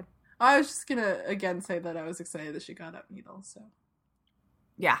 go ahead. I was just gonna, again, say that I was excited that she got up Needle, so...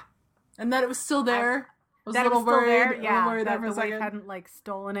 Yeah. And that it was still there. I was a little worried. There. Yeah, worried that for the a second. wife hadn't, like,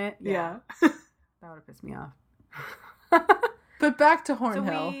 stolen it. Yeah. That would have pissed me off. But back to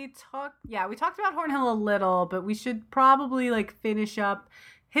Hornhill. We talked about Hornhill a little, but we should probably, like, finish up.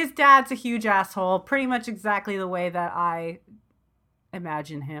 His dad's a huge asshole, pretty much exactly the way that I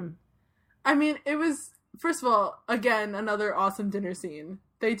imagine him. I mean, it was, first of all, again, another awesome dinner scene.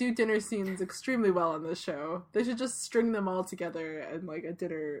 They do dinner scenes extremely well on this show. They should just string them all together in, like, a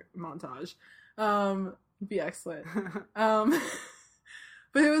dinner montage. Be excellent.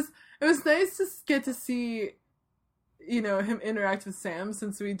 But it was nice to get to see, you know, him interact with Sam,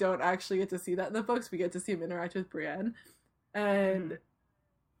 since we don't actually get to see that in the books. We get to see him interact with Brienne. And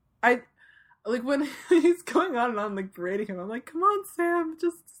I, like, when he's going on and on, like, berating him, I'm like, come on, Sam,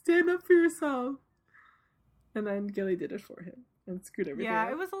 just stand up for yourself. And then Gilly did it for him and screwed everything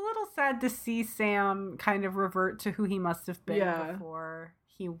up. It was a little sad to see Sam kind of revert to who he must have been before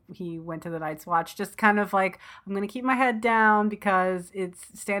he went to the Night's Watch. Just kind of like, I'm going to keep my head down because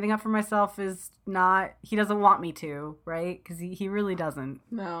it's standing up for myself is not, he doesn't want me to, right? Because he really doesn't.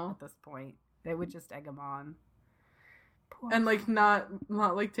 No. At this point. They would just egg him on. And, like, not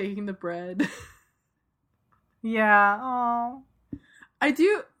like, taking the bread. Yeah. Oh. I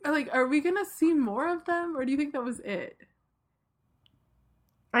do, like, are we gonna see more of them, or do you think that was it?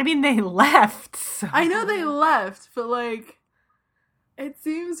 I mean, they left. So. I know they left, but, like, it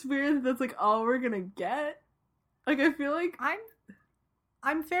seems weird that that's, like, all we're gonna get. Like, I feel like...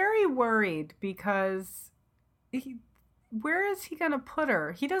 I'm very worried because where is he gonna put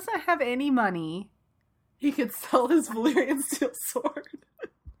her? He doesn't have any money. He could sell his Valyrian steel sword.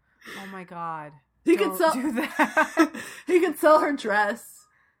 Oh my god. He could sell do that. He could sell her dress.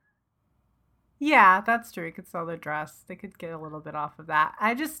 Yeah, that's true. He could sell their dress. They could get a little bit off of that.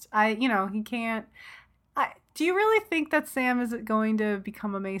 He can't. Do you really think that Sam is going to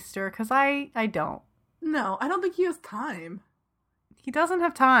become a maester? Because I don't. No, I don't think he has time. He doesn't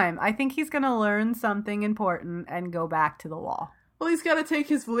have time. I think he's going to learn something important and go back to the Wall. Well, he's got to take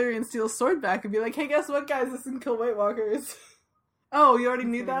his Valyrian steel sword back and be like, hey, guess what, guys? This can kill White Walkers. Oh, you already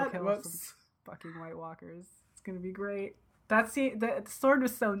knew that? Whoops. Fucking White Walkers. It's gonna be great. The sword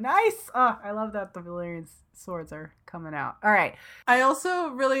was so nice. Oh, I love that the Valyrian swords are coming out. All right. I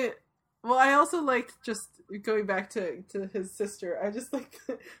also liked just going back to his sister. I just liked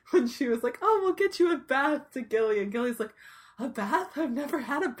when she was like, oh, we'll get you a bath to Gilly. And Gilly's like, a bath? I've never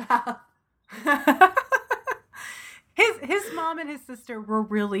had a bath. His mom and his sister were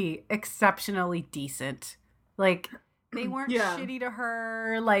really exceptionally decent. Like, they weren't shitty to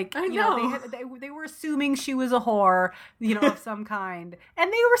her. Like, I know. They were assuming she was a whore, of some kind.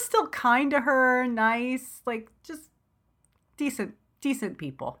 And they were still kind to her, nice. Like, just decent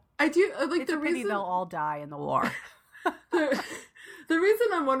people. I do like It's the a pity reason they'll all die in the war. the reason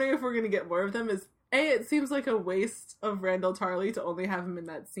I'm wondering if we're gonna get more of them is A, it seems like a waste of Randall Tarley to only have him in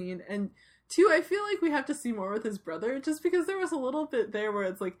that scene, and two, I feel like we have to see more with his brother, just because there was a little bit there where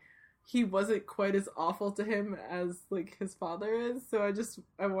it's like he wasn't quite as awful to him as like his father is. So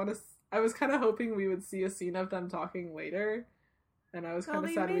I was kind of hoping we would see a scene of them talking later, and I was kind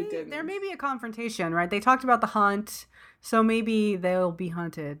of sad we didn't. There may be a confrontation, right? They talked about the hunt, so maybe they'll be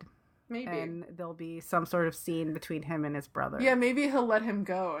hunted. Maybe. And there'll be some sort of scene between him and his brother. Yeah, maybe he'll let him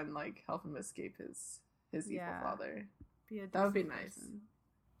go and like help him escape his evil Yeah. father. Be a That would be decent nice. person.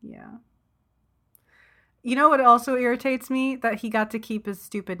 Yeah. You know what also irritates me? That he got to keep his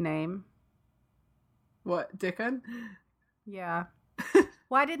stupid name. What, Dickon? Yeah.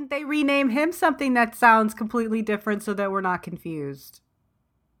 Why didn't they rename him something that sounds completely different so that we're not confused?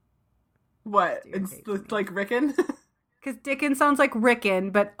 What? Irritates It's me. like Rickon? Because Dickon sounds like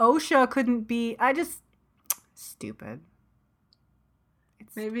Rickon, but OSHA couldn't be... Stupid.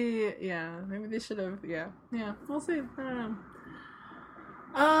 Maybe they should have, yeah, we'll see. I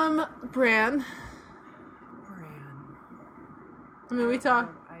don't know. Bran. I mean, we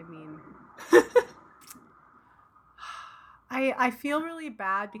talk. I mean... I feel really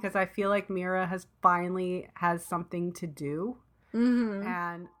bad because I feel like Mira has something to do. Mm-hmm.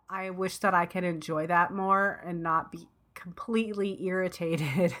 And I wish that I could enjoy that more and not be completely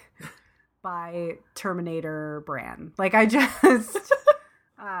irritated by Terminator Bran. Like, I just...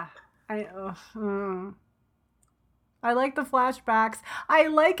 I like the flashbacks. I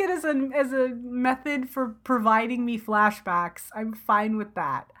like it as a method for providing me flashbacks. I'm fine with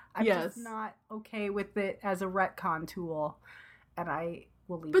that. I'm just not okay with it as a retcon tool, and I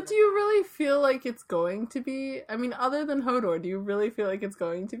will leave. But do you really feel like it's going to be? I mean, other than Hodor, do you really feel like it's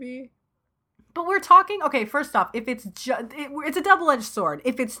going to be? But we're talking. Okay, first off, if it's it's a double-edged sword.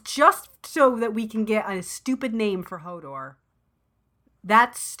 If it's just so that we can get a stupid name for Hodor,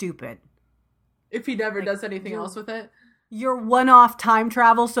 that's stupid. If he never does anything else with it. Your one-off time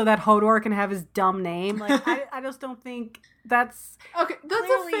travel so that Hodor can have his dumb name. Like, I just don't think that's... Okay,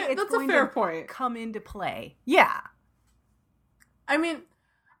 that's a fair point. Come into play. Yeah. I mean,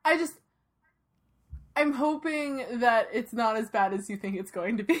 I'm hoping that it's not as bad as you think it's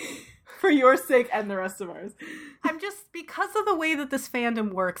going to be. For your sake and the rest of ours. I'm just... Because of the way that this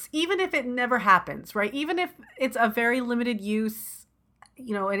fandom works, even if it never happens, right? Even if it's a very limited use...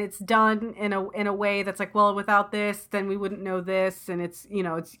 You know, and it's done in a way that's like, well, without this, then we wouldn't know this, and it's, you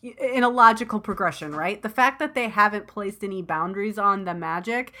know, it's in a logical progression, right? The fact that they haven't placed any boundaries on the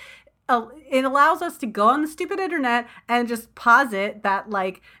magic, it allows us to go on the stupid internet and just posit that,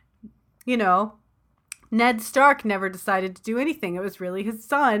 like, you know, Ned Stark never decided to do anything. It was really his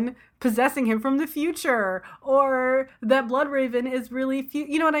son possessing him from the future. Or that Bloodraven is really,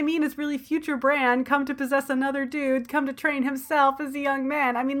 you know what I mean? Is really future Bran come to possess another dude, come to train himself as a young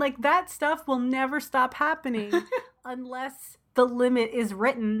man. I mean, like, that stuff will never stop happening unless the limit is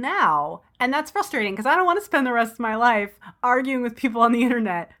written now. And that's frustrating because I don't want to spend the rest of my life arguing with people on the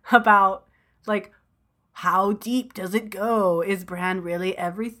internet about, like, how deep does it go? Is Bran really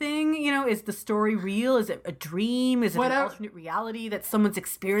everything? You know, is the story real? Is it a dream? Is it an alternate reality that someone's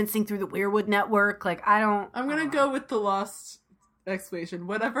experiencing through the Weirwood network? Like, I'm going to go with the Lost explanation.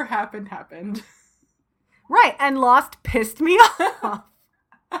 Whatever happened, happened. Right, and Lost pissed me off.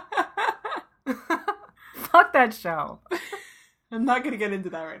 Fuck that show. I'm not going to get into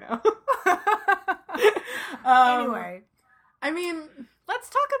that right now. Anyway. I mean... Let's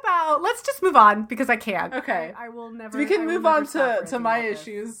just move on because I can't. Okay. I will never. We can move on to my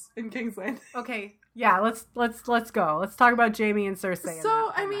issues in King's Landing. Okay. Yeah, let's go. Let's talk about Jaime and Cersei.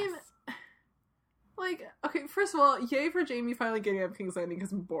 So, I mean, like, okay, first of all, yay for Jaime finally getting out of King's Landing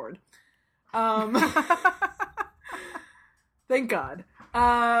because I'm bored. Thank God.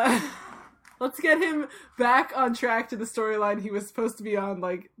 Let's get him back on track to the storyline he was supposed to be on,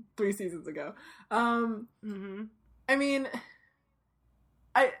 like, 3 seasons ago. I mean...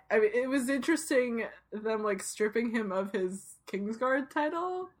 I mean, it was interesting them, like, stripping him of his Kingsguard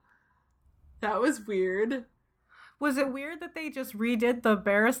title. That was weird. Was it weird that they just redid the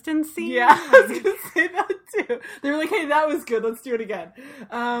Barristan scene? Yeah, I was gonna say that too. They were like, hey, that was good, let's do it again.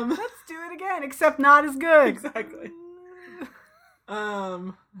 Let's do it again, except not as good. Exactly.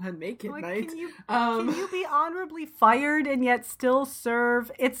 A naked night. Can you be honorably fired and yet still serve?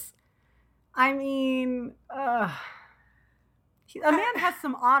 I mean, a man has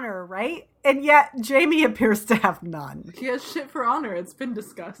some honor, right? And yet Jaime appears to have none. He has shit for honor. It's been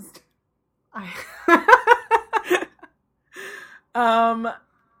discussed. I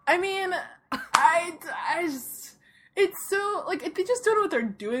mean, I just... it's so, like, they just don't know what they're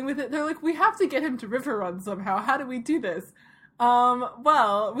doing with it. They're like, we have to get him to River Run somehow. How do we do this?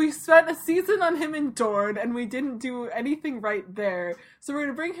 Well, we spent a season on him in Dorne, and we didn't do anything right there. So we're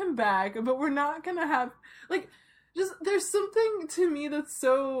gonna bring him back, but we're not gonna have, like, just, there's something to me that's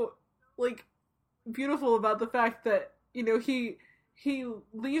so, like, beautiful about the fact that, you know, he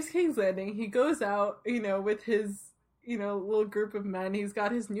leaves King's Landing, he goes out, you know, with his, you know, little group of men, he's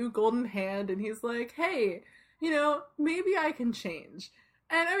got his new golden hand, and he's like, hey, you know, maybe I can change.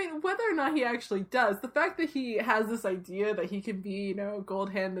 And, I mean, whether or not he actually does, the fact that he has this idea that he can be, you know,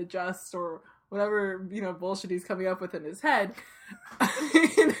 Gold Hand the Just, or whatever, you know, bullshit he's coming up with in his head,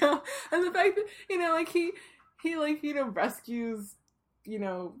 you know, and the fact that, you know, like, he like, you know, rescues, you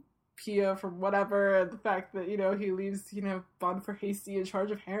know, Pia from whatever, and the fact that, you know, he leaves, you know, Bonfer Hasty in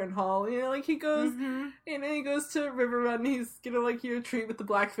charge of Harrenhal, you know, like, he goes, you know, he goes to River Run, he's gonna, like, you know, treat with the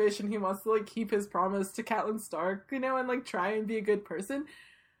Blackfish, and he wants to, like, keep his promise to Catelyn Stark, you know, and, like, try and be a good person.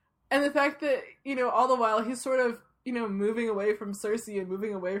 And the fact that, you know, all the while he's sort of, you know, moving away from Cersei and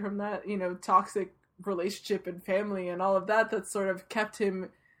moving away from that, you know, toxic relationship and family and all of that that's sort of kept him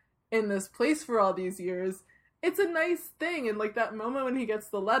in this place for all these years. It's a nice thing, and, like, that moment when he gets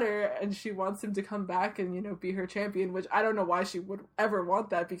the letter and she wants him to come back and, you know, be her champion, which I don't know why she would ever want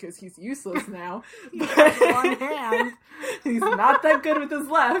that, because he's useless now. He has one hand. He's not that good with his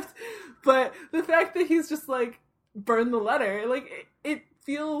left. But the fact that he's just, like, burned the letter, like, it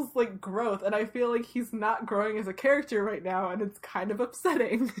feels like growth, and I feel like he's not growing as a character right now, and it's kind of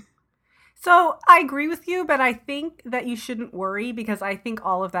upsetting. So, I agree with you, but I think that you shouldn't worry, because I think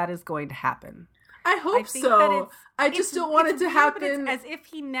all of that is going to happen. I hope so. I just don't want it to happen. It's as if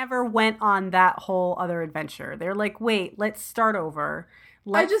he never went on that whole other adventure. They're like, wait, let's start over.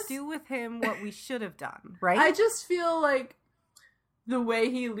 Let's do with him what we should have done, right? I just feel like the way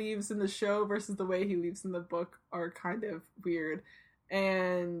he leaves in the show versus the way he leaves in the book are kind of weird.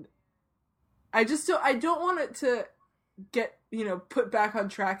 And I don't want it to get, you know, put back on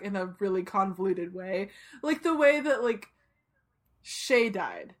track in a really convoluted way. Like the way that, like, Shay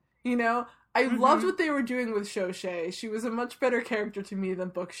died, you know? I loved what they were doing with Show Shay. She was a much better character to me than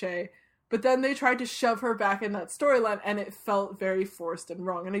Book Shay. But then they tried to shove her back in that storyline, and it felt very forced and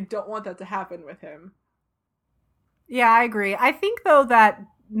wrong. And I don't want that to happen with him. Yeah, I agree. I think, though, that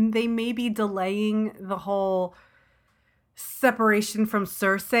they may be delaying the whole separation from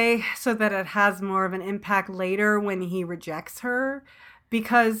Cersei so that it has more of an impact later when he rejects her.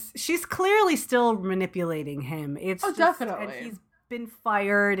 Because she's clearly still manipulating him. Definitely. And he's been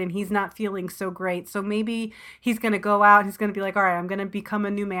fired and he's not feeling so great, so maybe he's gonna go out, he's gonna be like, all right, I'm gonna become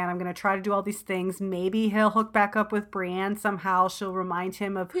a new man, I'm gonna try to do all these things, maybe he'll hook back up with Brienne somehow, she'll remind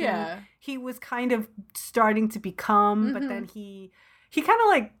him of who he was kind of starting to become, but then he kind of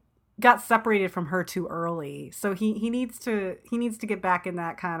like got separated from her too early, so he needs to get back in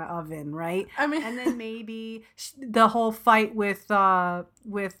that kind of oven, right? I mean, and then maybe the whole fight with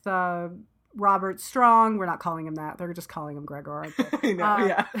Robert Strong, we're not calling him that, they're just calling him Gregor. I know,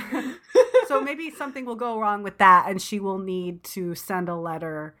 yeah. So maybe something will go wrong with that, and she will need to send a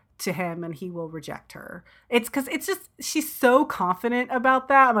letter to him, and he will reject her. It's because it's just, she's so confident about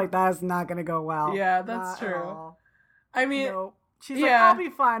that. I'm like, that's not going to go well. Yeah, that's true. I mean, no. She's like, I'll be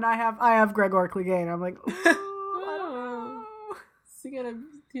fine. I have Gregor Clegane. I'm like, ooh, I don't know. Is he gonna,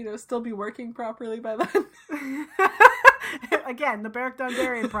 you know, still be working properly by then? Again, the Beric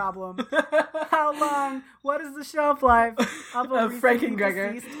Dondarrion problem. How long? What is the shelf life of a Franken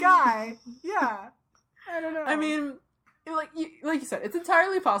Gregor deceased guy? Yeah, I don't know. I mean, like you said, it's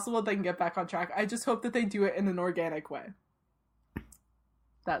entirely possible they can get back on track. I just hope that they do it in an organic way.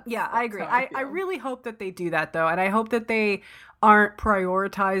 That's I agree. I really hope that they do that, though, and I hope that they aren't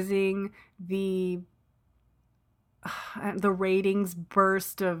prioritizing the ratings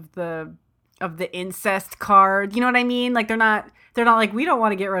burst of the incest card. You know what I mean? Like they're not like, we don't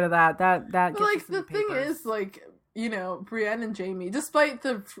want to get rid of that. That gets like the thing is, like, you know, Brienne and Jaime, despite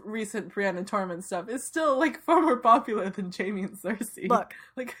the recent Brienne and Tormund stuff, is still like far more popular than Jaime and Cersei. Look,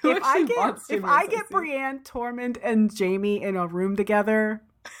 like who actually wants Jaime? If I get Brienne, Tormund, and Jaime in a room together,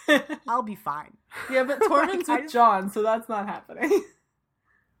 I'll be fine. Yeah, but Tormund's with Jon, so that's not happening.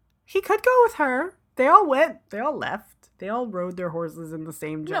 He could go with her. They all left. They all rode their horses in the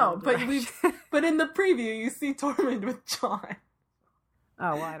same general direction. But in the preview, you see Tormund with Jon.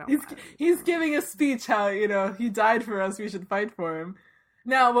 Oh, well, I don't. He's giving a speech how, you know, he died for us, we should fight for him.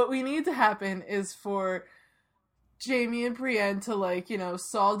 Now, what we need to happen is for Jaime and Brienne to, like, you know,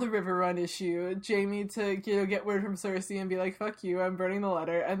 solve the River Run issue. Jaime to, you know, get word from Cersei and be like, fuck you, I'm burning the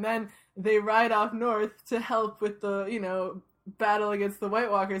letter. And then they ride off north to help with the, you know, battle against the White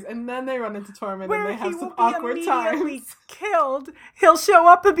Walkers, and then they run into Tormund Where and they have he some will be awkward immediately times. killed. He'll show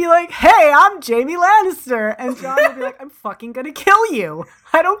up and be like, "Hey, I'm Jaime Lannister," and Jon will be like, "I'm fucking gonna kill you.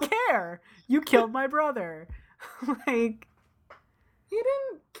 I don't care. You killed my brother." Like, He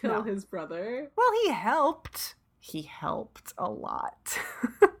didn't kill No. his brother. well, he helped. He helped a lot.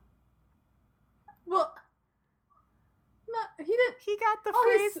 Well, no, he didn't. He got the Oh,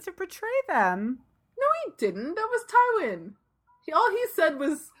 phrase to portray them. No, he didn't. That was Tywin. All he said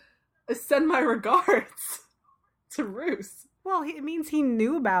was, "Send my regards to Roose." Well, it means he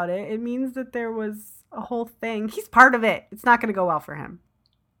knew about it. It means that there was a whole thing. He's part of it. It's not going to go well for him.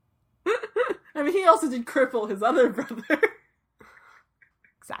 I mean, he also did cripple his other brother.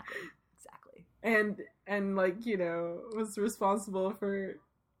 Exactly. And like, you know, was responsible for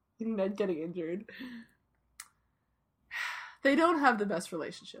Ned getting injured. They don't have the best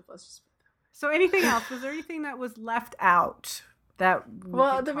relationship, let's just put it So anything else? Was there anything that was left out that we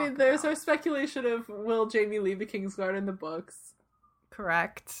Well, could I mean, talk there's about? our speculation of will Jaime leave the Kingsguard in the books.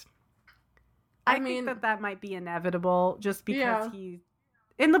 Correct. I I mean- think that might be inevitable just because Yeah.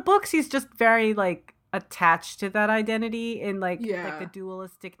 in the books, he's just very, like, attached to that identity and, like Yeah. the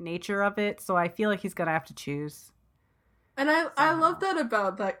dualistic nature of it. So I feel like he's going to have to choose. And I Somehow. love that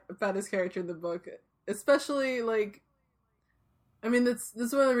about his character in the book, especially like, I mean, this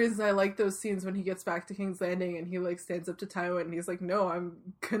is one of the reasons I like those scenes when he gets back to King's Landing and he like stands up to Tywin and he's like, "No,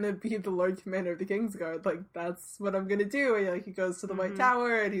 I'm gonna be the Lord Commander of the Kingsguard. Like that's what I'm gonna do." And like he goes to the White Mhm.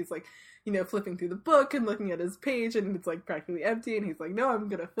 Tower and he's like, you know, flipping through the book and looking at his page and it's like practically empty and he's like, "No, I'm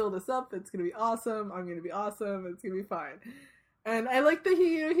gonna fill this up. It's gonna be awesome. I'm gonna be awesome. It's gonna be fine." And I like that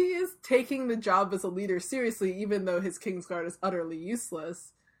he is taking the job as a leader seriously, even though his Kingsguard is utterly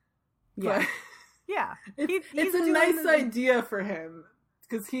useless. Yeah. But Yeah. it's he's a doing nice the- idea for him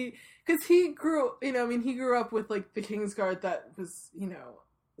because he grew, you know, I mean, he grew up with like the Kingsguard that was, you know,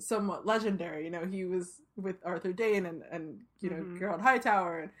 somewhat legendary. You know, he was with Arthur Dane and you know, Mhm. Geralt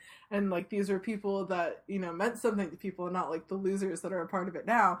Hightower and like these were people that, you know, meant something to people and not like the losers that are a part of it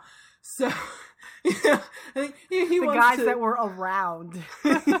now. So you know, I think he The wants guys to... that were around.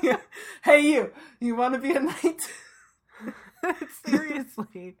 Hey, you want to be a knight?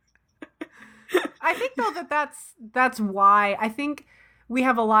 Seriously. I think though that's why I think we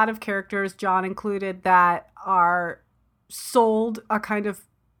have a lot of characters, John included, that are sold a kind of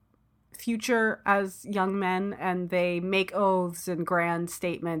future as young men and they make oaths and grand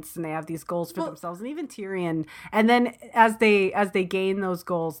statements and they have these goals for Well- themselves, and even Tyrion, and then as they gain those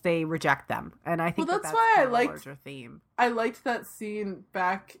goals they reject them, and I think Well, that's that's why I kind of a liked- larger theme. I liked that scene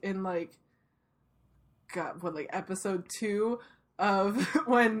back in like, God, what, like episode 2 of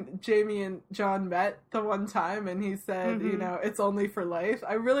when Jamie and John met the one time and he said, you Mhm. know, "It's only for life."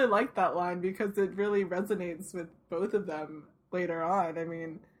 I really liked that line because it really resonates with both of them later on. I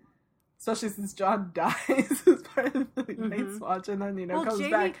mean, especially since John dies as part of the Night's Watch and then, you know, comes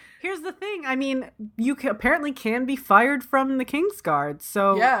Jamie, back. here's the thing. I mean, you apparently can be fired from the Kingsguard.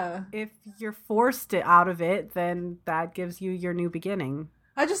 So Yeah. if you're forced out of it, then that gives you your new beginning.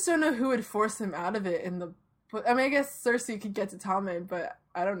 I just don't know who would force him out of it in the... But I mean, I guess Cersei could get to Tommen, but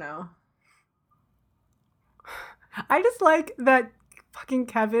I don't know. I just like that fucking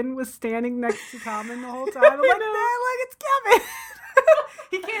Kevin was standing next to Tommen the whole time. I'm like, I nah, know. look, it's Kevin.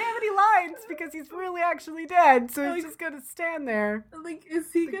 He can't have any lines because he's really actually dead, so he's Like- just gonna stand there. Like,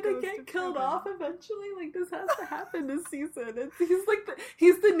 is he The gonna ghost get of killed Kevin. off eventually? Like, this has to happen this season.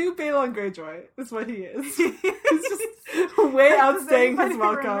 He's the new Balon Greyjoy, is what he is. He's just way Does outstaying his anybody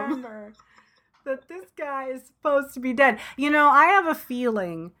welcome. remember that this guy is supposed to be dead? You know, I have a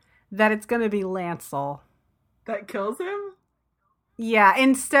feeling that it's gonna be Lancel. That kills him? Yeah,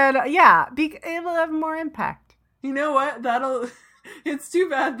 instead, it will have more impact. You know what? It's too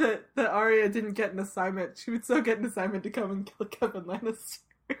bad that Arya didn't get an assignment. She would so get an assignment to come and kill Kevin Lannister.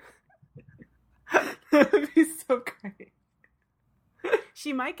 That would be so great.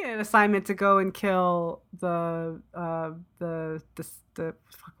 She might get an assignment to go and kill the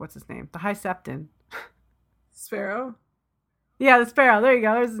fuck, what's his name? The High Septon. Sparrow? Yeah, the Sparrow. There you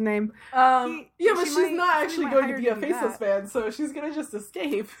go. There's his name. But she she's might- not she actually might going to hire be a to do faceless that. man, so she's gonna just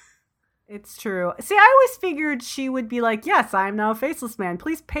escape. It's true. See, I always figured she would be like, "Yes, I am now a faceless man.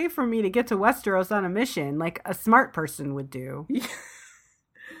 Please pay for me to get to Westeros on a mission, like a smart person would do."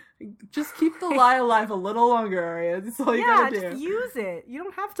 Just keep the lie alive a little longer, Arya. That's all you Yeah, gotta do. just use it. You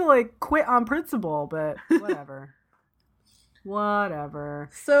don't have to like quit on principle, but whatever. Whatever.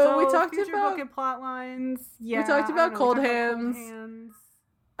 So we talked future about book and plot lines. Yeah, talked I about don't know, Cold we talked Hands.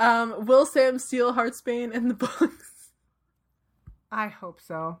 Hands. will Sam steal Heartsbane in the books? I hope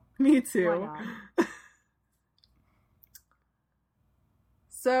so. Me too. Why not?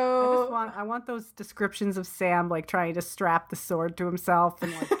 So I want those descriptions of Sam like trying to strap the sword to himself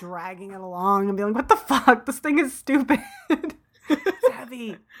and like dragging it along and being like, "What the fuck? This thing is stupid. It's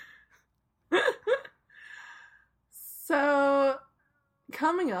heavy." So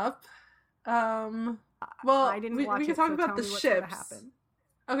coming up, well, I didn't we watch can it, talk so about tell the me what's gonna ships. happen.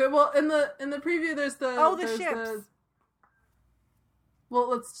 Okay, well, in the preview, there's the ships. Well,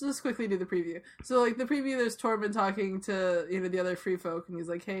 let's just quickly do the preview. So, like, the preview, there's Tormund talking to, the other free folk, and he's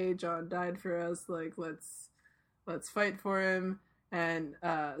like, hey, Jon died for us, like, let's fight for him. And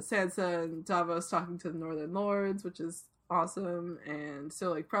Sansa and Davos talking to the Northern Lords, which is awesome. And so,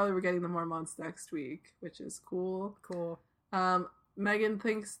 like, probably we're getting the Mormonts next week, which is cool. Cool. Megan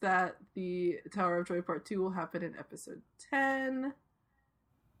thinks that the Tower of Joy Part 2 will happen in episode 10.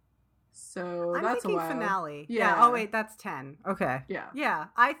 So I'm that's a thinking while. finale. Yeah. Oh wait, that's 10. Okay. Yeah. Yeah,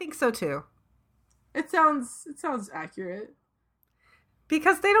 I think so too. It sounds accurate.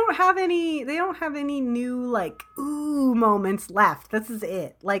 Because they don't have any new like ooh moments left. This is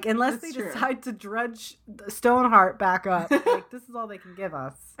it. Like unless That's they true. decide to drudge Stoneheart back up, like this is all they can give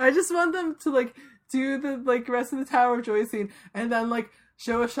us. I just want them to like do the like rest of the Tower of Joy scene and then like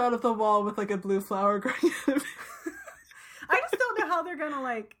show a shot of the wall with like a blue flower growing out of it. I just don't know how they're gonna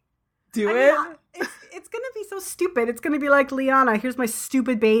like Do I it. mean, it's gonna be so stupid. It's gonna be like Lyanna, here's my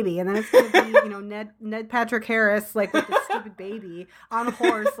stupid baby, and then it's gonna be Ned Patrick Harris like with the stupid baby on a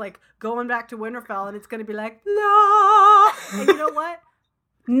horse like going back to Winterfell, and it's gonna be like la. And you know what?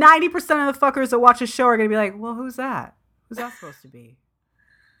 90% of the fuckers that watch the show are gonna be like, well, who's that? Who's that supposed to be?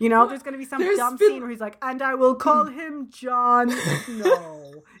 There's gonna be some dumb scene where he's like, and I will call him John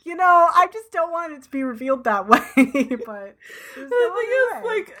Snow. I just don't want it to be revealed that way. But there's no The thing other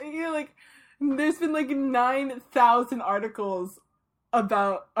way. is, like, there's been like 9,000 articles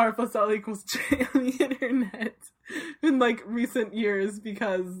about R plus L equals J on the internet in like recent years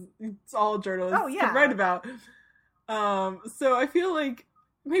because it's all journalists can write about. So I feel like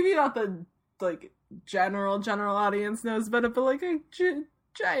maybe not the like general audience knows about it, but like a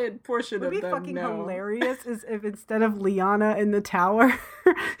giant portion Would of be them fucking know. hilarious is if instead of Lyanna in the tower,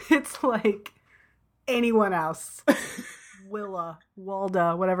 it's like anyone else. Willa,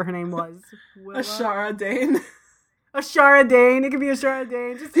 Walda, whatever her name was. Willa? Ashara Dane. Ashara Dane. It could be Ashara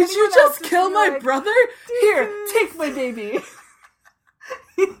Dane. Did you just kill be my like, brother? Here, take my baby.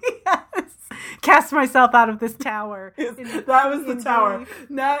 Yes. Cast myself out of this tower. That was the in tower, grief.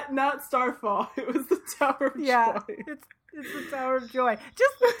 not Starfall. It was the Tower of Yeah, Joy. it's the Tower of Joy.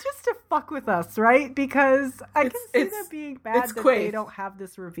 Just to fuck with us, right? Because I can see that being bad it's that Quaithe. they don't have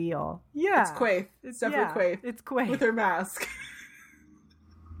this reveal. Yeah. It's Quaithe. It's definitely Quaithe. It's Quaithe. With her mask.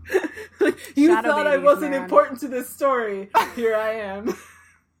 Like, you Shadow thought I babies, wasn't man. important to this story. Here I am.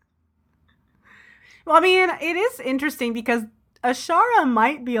 Well, I mean, it is interesting because Ashara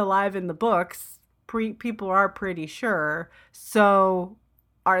might be alive in the books. People are pretty sure. So,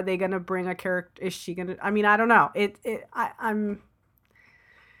 are they going to bring a character? Is she going to? I mean, I don't know. I'm.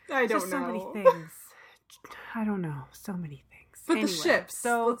 I don't just know. so many things. I don't know. So many things. But Anyway, the ships.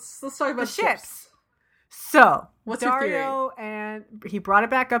 So Let's talk about the ships. So What's your Dario, and he brought it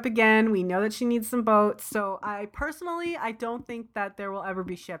back up again. We know that she needs some boats. So I don't think that there will ever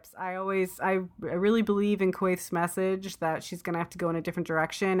be ships. I really believe in Quaithe's message that she's going to have to go in a different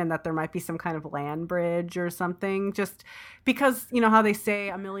direction and that there might be some kind of land bridge or something. Just because, how they say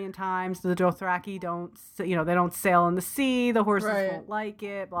a million times, the Dothraki they don't sail in the sea. The horses won't like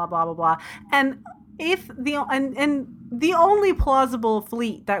it, blah, blah, blah, blah. And if the only plausible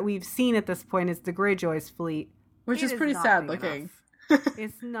fleet that we've seen at this point is the Greyjoys fleet, Which is pretty sad looking.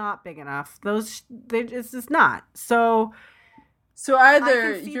 It's not big enough. It's just not. So either I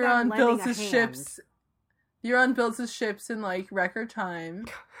can see you're them on lending a Bill's hand. ships. You're on Bill's ships in like record time,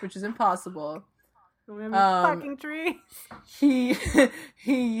 which is impossible. Fucking trees. He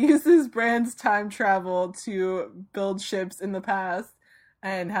uses Bran's time travel to build ships in the past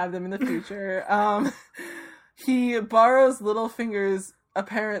and have them in the future. He borrows Littlefinger's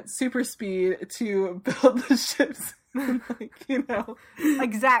apparent super speed to build the ships.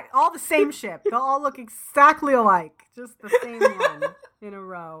 All the same ship. They'll all look exactly alike. Just the same one in a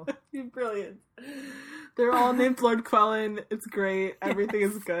row. Brilliant. They're all named Lord Quellen. It's great. Everything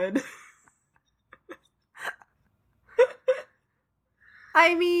is good.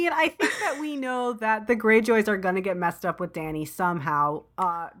 I mean, I think that we know that the Greyjoys are going to get messed up with Dany somehow.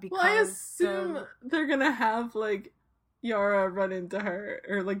 Because I assume they're going to have, like, Yara run into her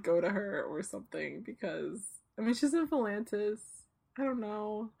or, like, go to her or something because, I mean, she's in Volantis. I don't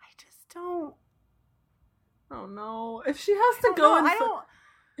know. I just don't. I don't know. If she has to go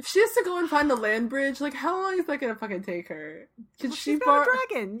If she has to go and find the land bridge, like, how long is that gonna fucking take her? Can she She's got a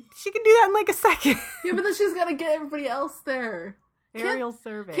dragon. She can do that in like a second. Yeah, but then she's gotta get everybody else there. Aerial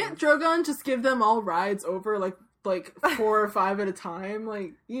survey. Can't Drogon just give them all rides over, like 4 or 5 at a time?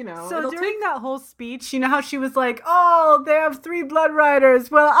 Like, you know. So during that whole speech, you know how she was like, "Oh, they have 3 blood riders."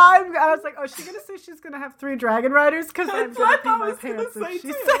 Well, I was like, "Oh, is she gonna say she's gonna have 3 dragon riders?" Because I'm gonna pee my pants if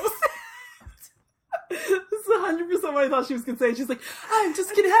she says. This is 100% what I thought she was gonna say. She's like, "I'm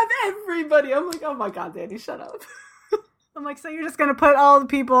just gonna have everybody." I'm like, "Oh my god, Dani, shut up." I'm like, so you're just gonna put all the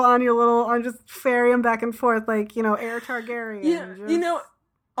people on your on just ferry them back and forth, like, you know, Air Targaryen. Yeah, just... you know,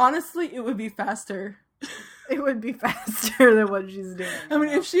 honestly, it would be faster. It would be faster than what she's doing. I mean,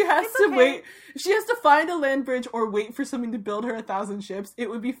 if she has wait, if she has to find a land bridge or wait for someone to build her 1,000 ships, it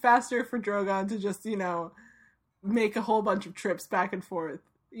would be faster for Drogon to just, you know, make a whole bunch of trips back and forth.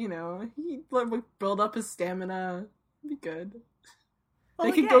 You know, he'd build up his stamina. It'd be good. Well,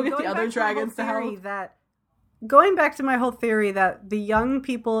 they could go get the other dragons to help. Going back to my whole theory that the young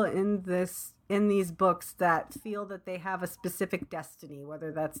people in these books that feel that they have a specific destiny,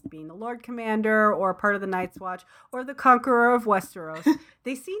 whether that's being a Lord Commander or part of the Night's Watch or the Conqueror of Westeros,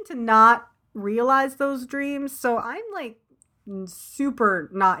 they seem to not realize those dreams. So I'm like super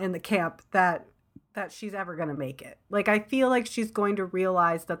not in the camp that she's ever going to make it. Like, I feel like she's going to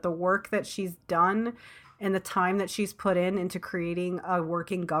realize that the work that she's done and the time that she's put into creating a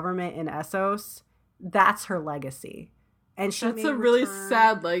working government in Essos, that's her legacy. And that's a really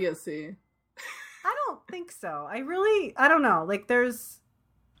sad legacy. I don't think so. I don't know. Like,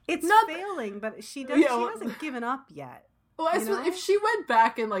 it's not failing, but she hasn't given up yet. Well, I suppose if she went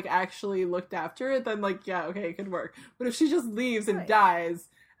back and, like, actually looked after it, then, like, yeah, okay, it could work. But if she just leaves and dies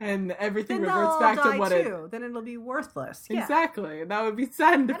and everything reverts back to what then it'll be worthless. Yeah. Exactly. That would be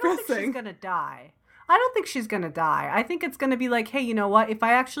sad and depressing. I don't think she's gonna die. I think it's gonna be like, hey, you know what? If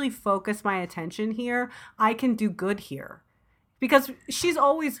I actually focus my attention here, I can do good here. Because she's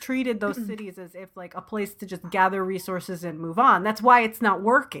always treated those cities as if, like, a place to just gather resources and move on. That's why it's not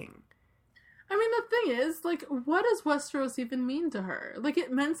working. I mean, the thing is, like, what does Westeros even mean to her? Like,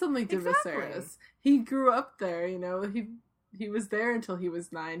 it meant something to Viserys. He grew up there, you know. He was there until he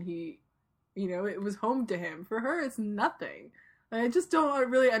was 9. You know, it was home to him. For her, it's nothing. Like, I just don't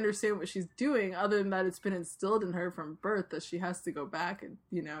really understand what she's doing, other than that it's been instilled in her from birth that she has to go back and,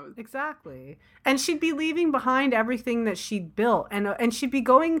 you know. Exactly. And she'd be leaving behind everything that she'd built, and she'd be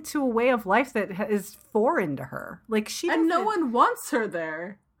going to a way of life that is foreign to her. Like, and no one wants her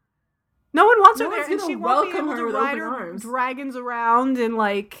there. No one wants her there, and she won't be able to ride her arms. Dragons around and,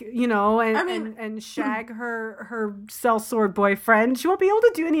 like, you know, and shag her sellsword boyfriend. She won't be able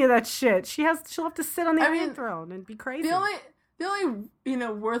to do any of that shit. She'll have to sit on the Iron Throne and be crazy. The only, you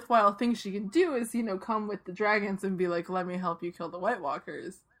know, worthwhile thing she can do is, you know, come with the dragons and be like, "Let me help you kill the White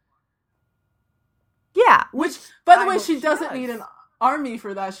Walkers." Yeah, which by the way, she doesn't need an army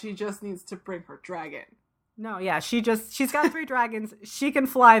for that. She just needs to bring her dragon. No, yeah, she's got 3 dragons. She can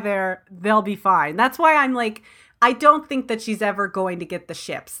fly there. They'll be fine. That's why I'm like, I don't think that she's ever going to get the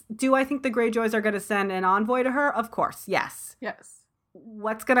ships. Do I think the Greyjoys are going to send an envoy to her? Of course, yes. Yes.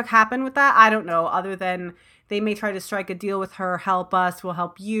 What's going to happen with that? I don't know, other than they may try to strike a deal with her, help us, we'll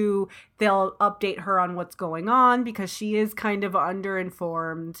help you. They'll update her on what's going on because she is kind of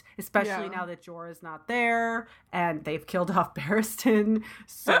underinformed, especially now that Jorah's not there and they've killed off Barristan.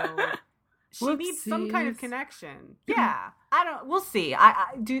 So... She needs some kind of connection. Yeah. We'll see.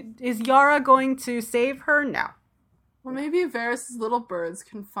 Is Yara going to save her? No. Well, maybe Varys' little birds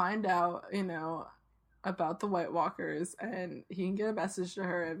can find out, you know, about the White Walkers, and he can get a message to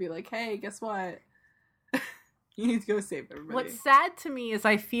her and be like, hey, guess what? You need to go save everybody. What's sad to me is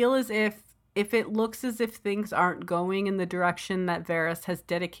I feel as if it looks as if things aren't going in the direction that Varys has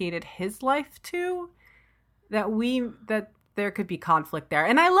dedicated his life to, that there could be conflict there.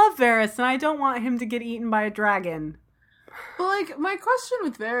 And I love Varys, and I don't want him to get eaten by a dragon. Well, like, my question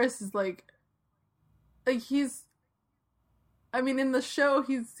with Varys is, like he's... I mean, in the show,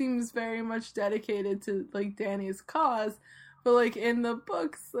 he seems very much dedicated to, like, Dany's cause, but, like, in the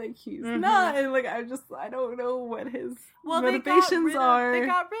books, like, he's not, and, like, I don't know what his motivations are. They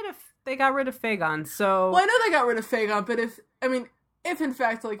got rid of Fagon, so... Well, I know they got rid of Fagon, but if in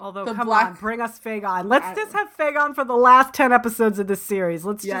fact, like, although, on, bring us Fagon. Let's just have Fagon for the last 10 episodes of this series.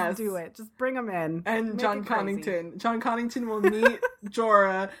 Let's just do it. Just bring him in. And John Connington. John Connington will meet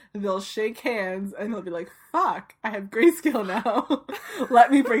Jorah, and they'll shake hands, and he'll be like, fuck, I have grayscale now.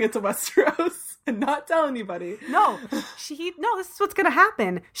 Let me bring it to Westeros and not tell anybody. No, this is what's gonna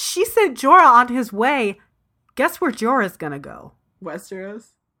happen. She sent Jorah on his way. Guess where Jorah's gonna go? Westeros?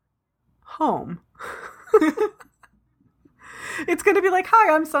 Home. It's going to be like,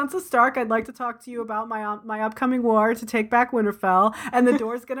 hi, I'm Sansa Stark. I'd like to talk to you about my upcoming war to take back Winterfell. And the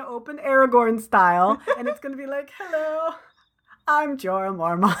door's going to open Aragorn style. And it's going to be like, hello, I'm Jorah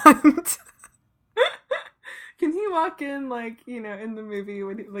Mormont. Can he walk in, like, you know, in the movie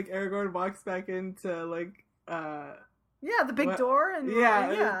when like Aragorn walks back into like yeah, the big door and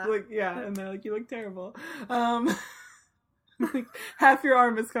and they're like, you look terrible. Like half your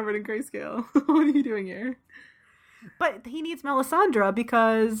arm is covered in grayscale. What are you doing here? But he needs Melisandre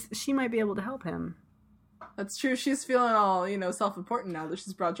because she might be able to help him. That's true. She's feeling all, you know, self-important now that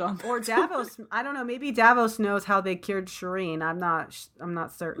she's brought Jon. Or Davos. I don't know. Maybe Davos knows how they cured Shireen. I'm not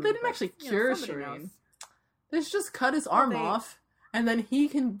certain. But they didn't actually cure Shireen. They just cut his arm off, and then he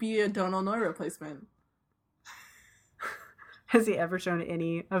can be a Donal Noy replacement. Has he ever shown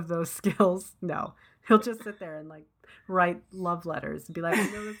any of those skills? No. He'll just sit there and like write love letters and be like, I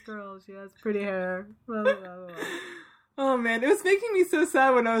know this girl, she has pretty hair. Blah, blah, blah, blah. Oh man, it was making me so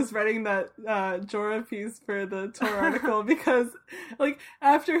sad when I was writing that Jorah piece for the Tor article because, like,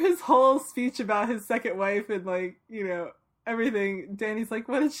 after his whole speech about his second wife and, like, you know, everything, Dany's like,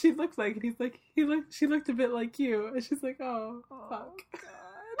 what did she look like? And he's like, she looked a bit like you. And she's like, oh fuck.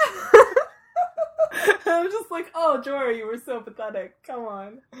 God. I'm just like, oh, Jorah, you were so pathetic. Come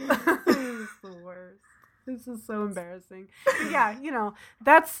on. This is the worst. This is so embarrassing. But yeah, you know,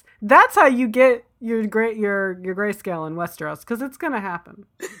 that's how you get your grayscale in Westeros, because it's gonna happen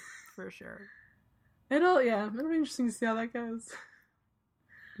for sure. It'll be interesting to see how that goes.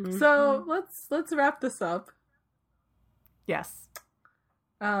 Mm-hmm. So let's wrap this up. Yes.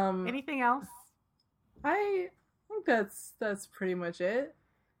 Anything else? I think that's pretty much it.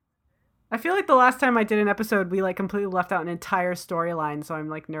 I feel like the last time I did an episode, we like completely left out an entire storyline, so I'm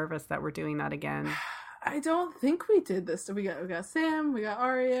like nervous that we're doing that again. I don't think we did this. So we got Sam, we got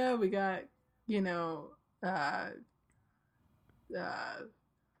Arya, we got, you know,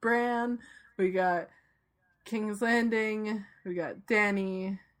 Bran, we got King's Landing, we got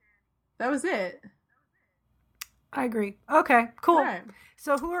Dany. That was it. I agree. Okay, cool. Right.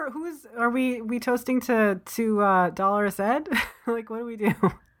 So are we toasting to Dolorous Ed? Like, what do we do?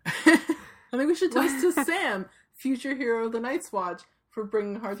 I think we should toast to Sam, future hero of the Night's Watch, for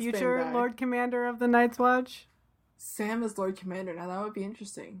bringing Heartsbane future back. Lord Commander of the Night's Watch. Sam is Lord Commander. Now that would be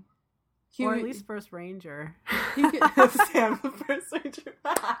interesting. Or at least First Ranger. He could have Sam the First Ranger.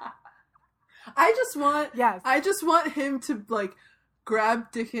 I just want him to like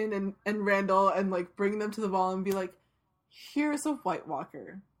grab Dickon and Randall and like bring them to the wall and be like, here's a White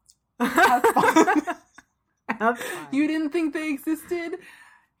Walker. Have fun. Have fun. You didn't think they existed?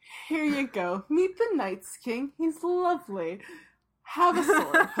 Here you go. Meet the Night's King. He's lovely. Have a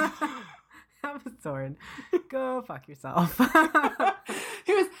sword. Have a sword. Go fuck yourself.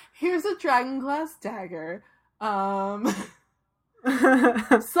 Here's a dragonglass dagger. So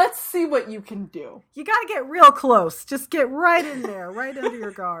let's see what you can do. You gotta get real close. Just get right in there, right under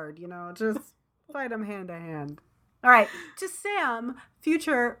your guard, you know. Just fight them hand to hand. All right. To Sam,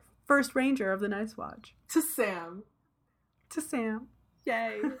 future First Ranger of the Night's Watch. To Sam.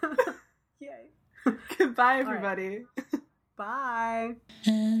 Yay. Yay. Goodbye, everybody. Right. Bye.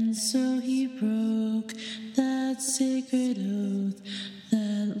 And so he broke that sacred oath,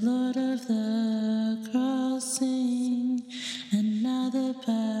 that Lord of the Crossing. And now the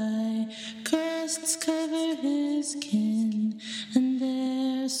pie crusts cover his kin, and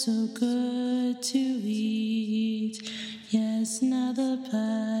they're so good to eat. Yes, now the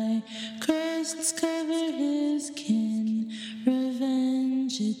pie crusts cover his kin.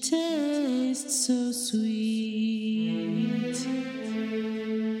 Revenge, it tastes so sweet.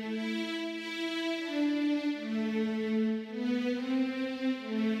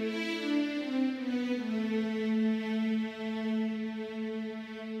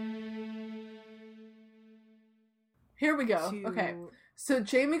 Here we go. Okay. So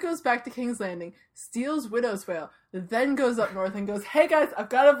Jaime goes back to King's Landing, steals Widow's Wail, then goes up north and goes, hey guys, I've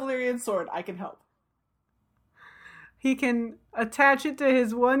got a Valyrian sword. I can help. He can attach it to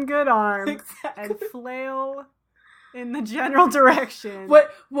his one good arm Exactly. and flail in the general direction.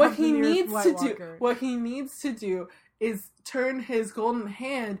 What he needs to do is turn his golden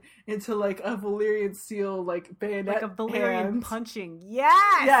hand into like a Valyrian steel like bayonet, like a Valyrian hand. punching.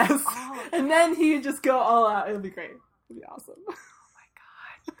 Yes. Oh. And then he would just go all out. It'll be great. It'll be awesome. Oh my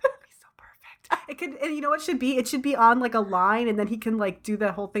god, that'd be so perfect. It could, and you know what it should be? It should be on like a line, and then he can like do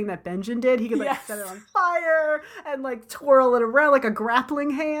that whole thing that Benjen did. He could like set it on fire and like twirl it around like a grappling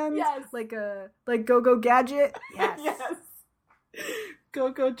hand. Yes. Like a Go-Go Gadget. Yes. Yes.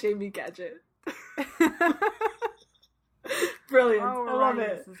 Go Jaime Gadget. Brilliant. Oh, I love right,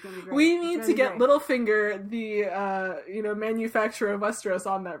 it. this is gonna be great. We It's need gonna to be get great. Littlefinger, the manufacturer of Westeros,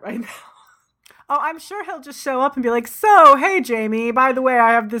 on that right now. Oh, I'm sure he'll just show up and be like, "So, hey, Jamie, by the way,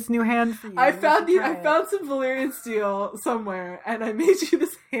 I have this new hand for you. I You found should try I it." found some Valyrian steel somewhere, and I made you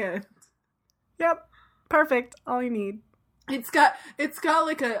this hand. Yep, perfect. All you need. It's got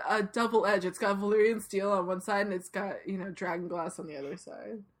like a double edge. It's got Valyrian steel on one side, and it's got dragon glass on the other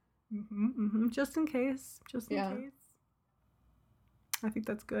side. Just in case. Just in Yeah. case. I think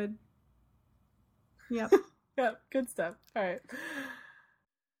that's good. Yep. Yeah, good stuff. All right.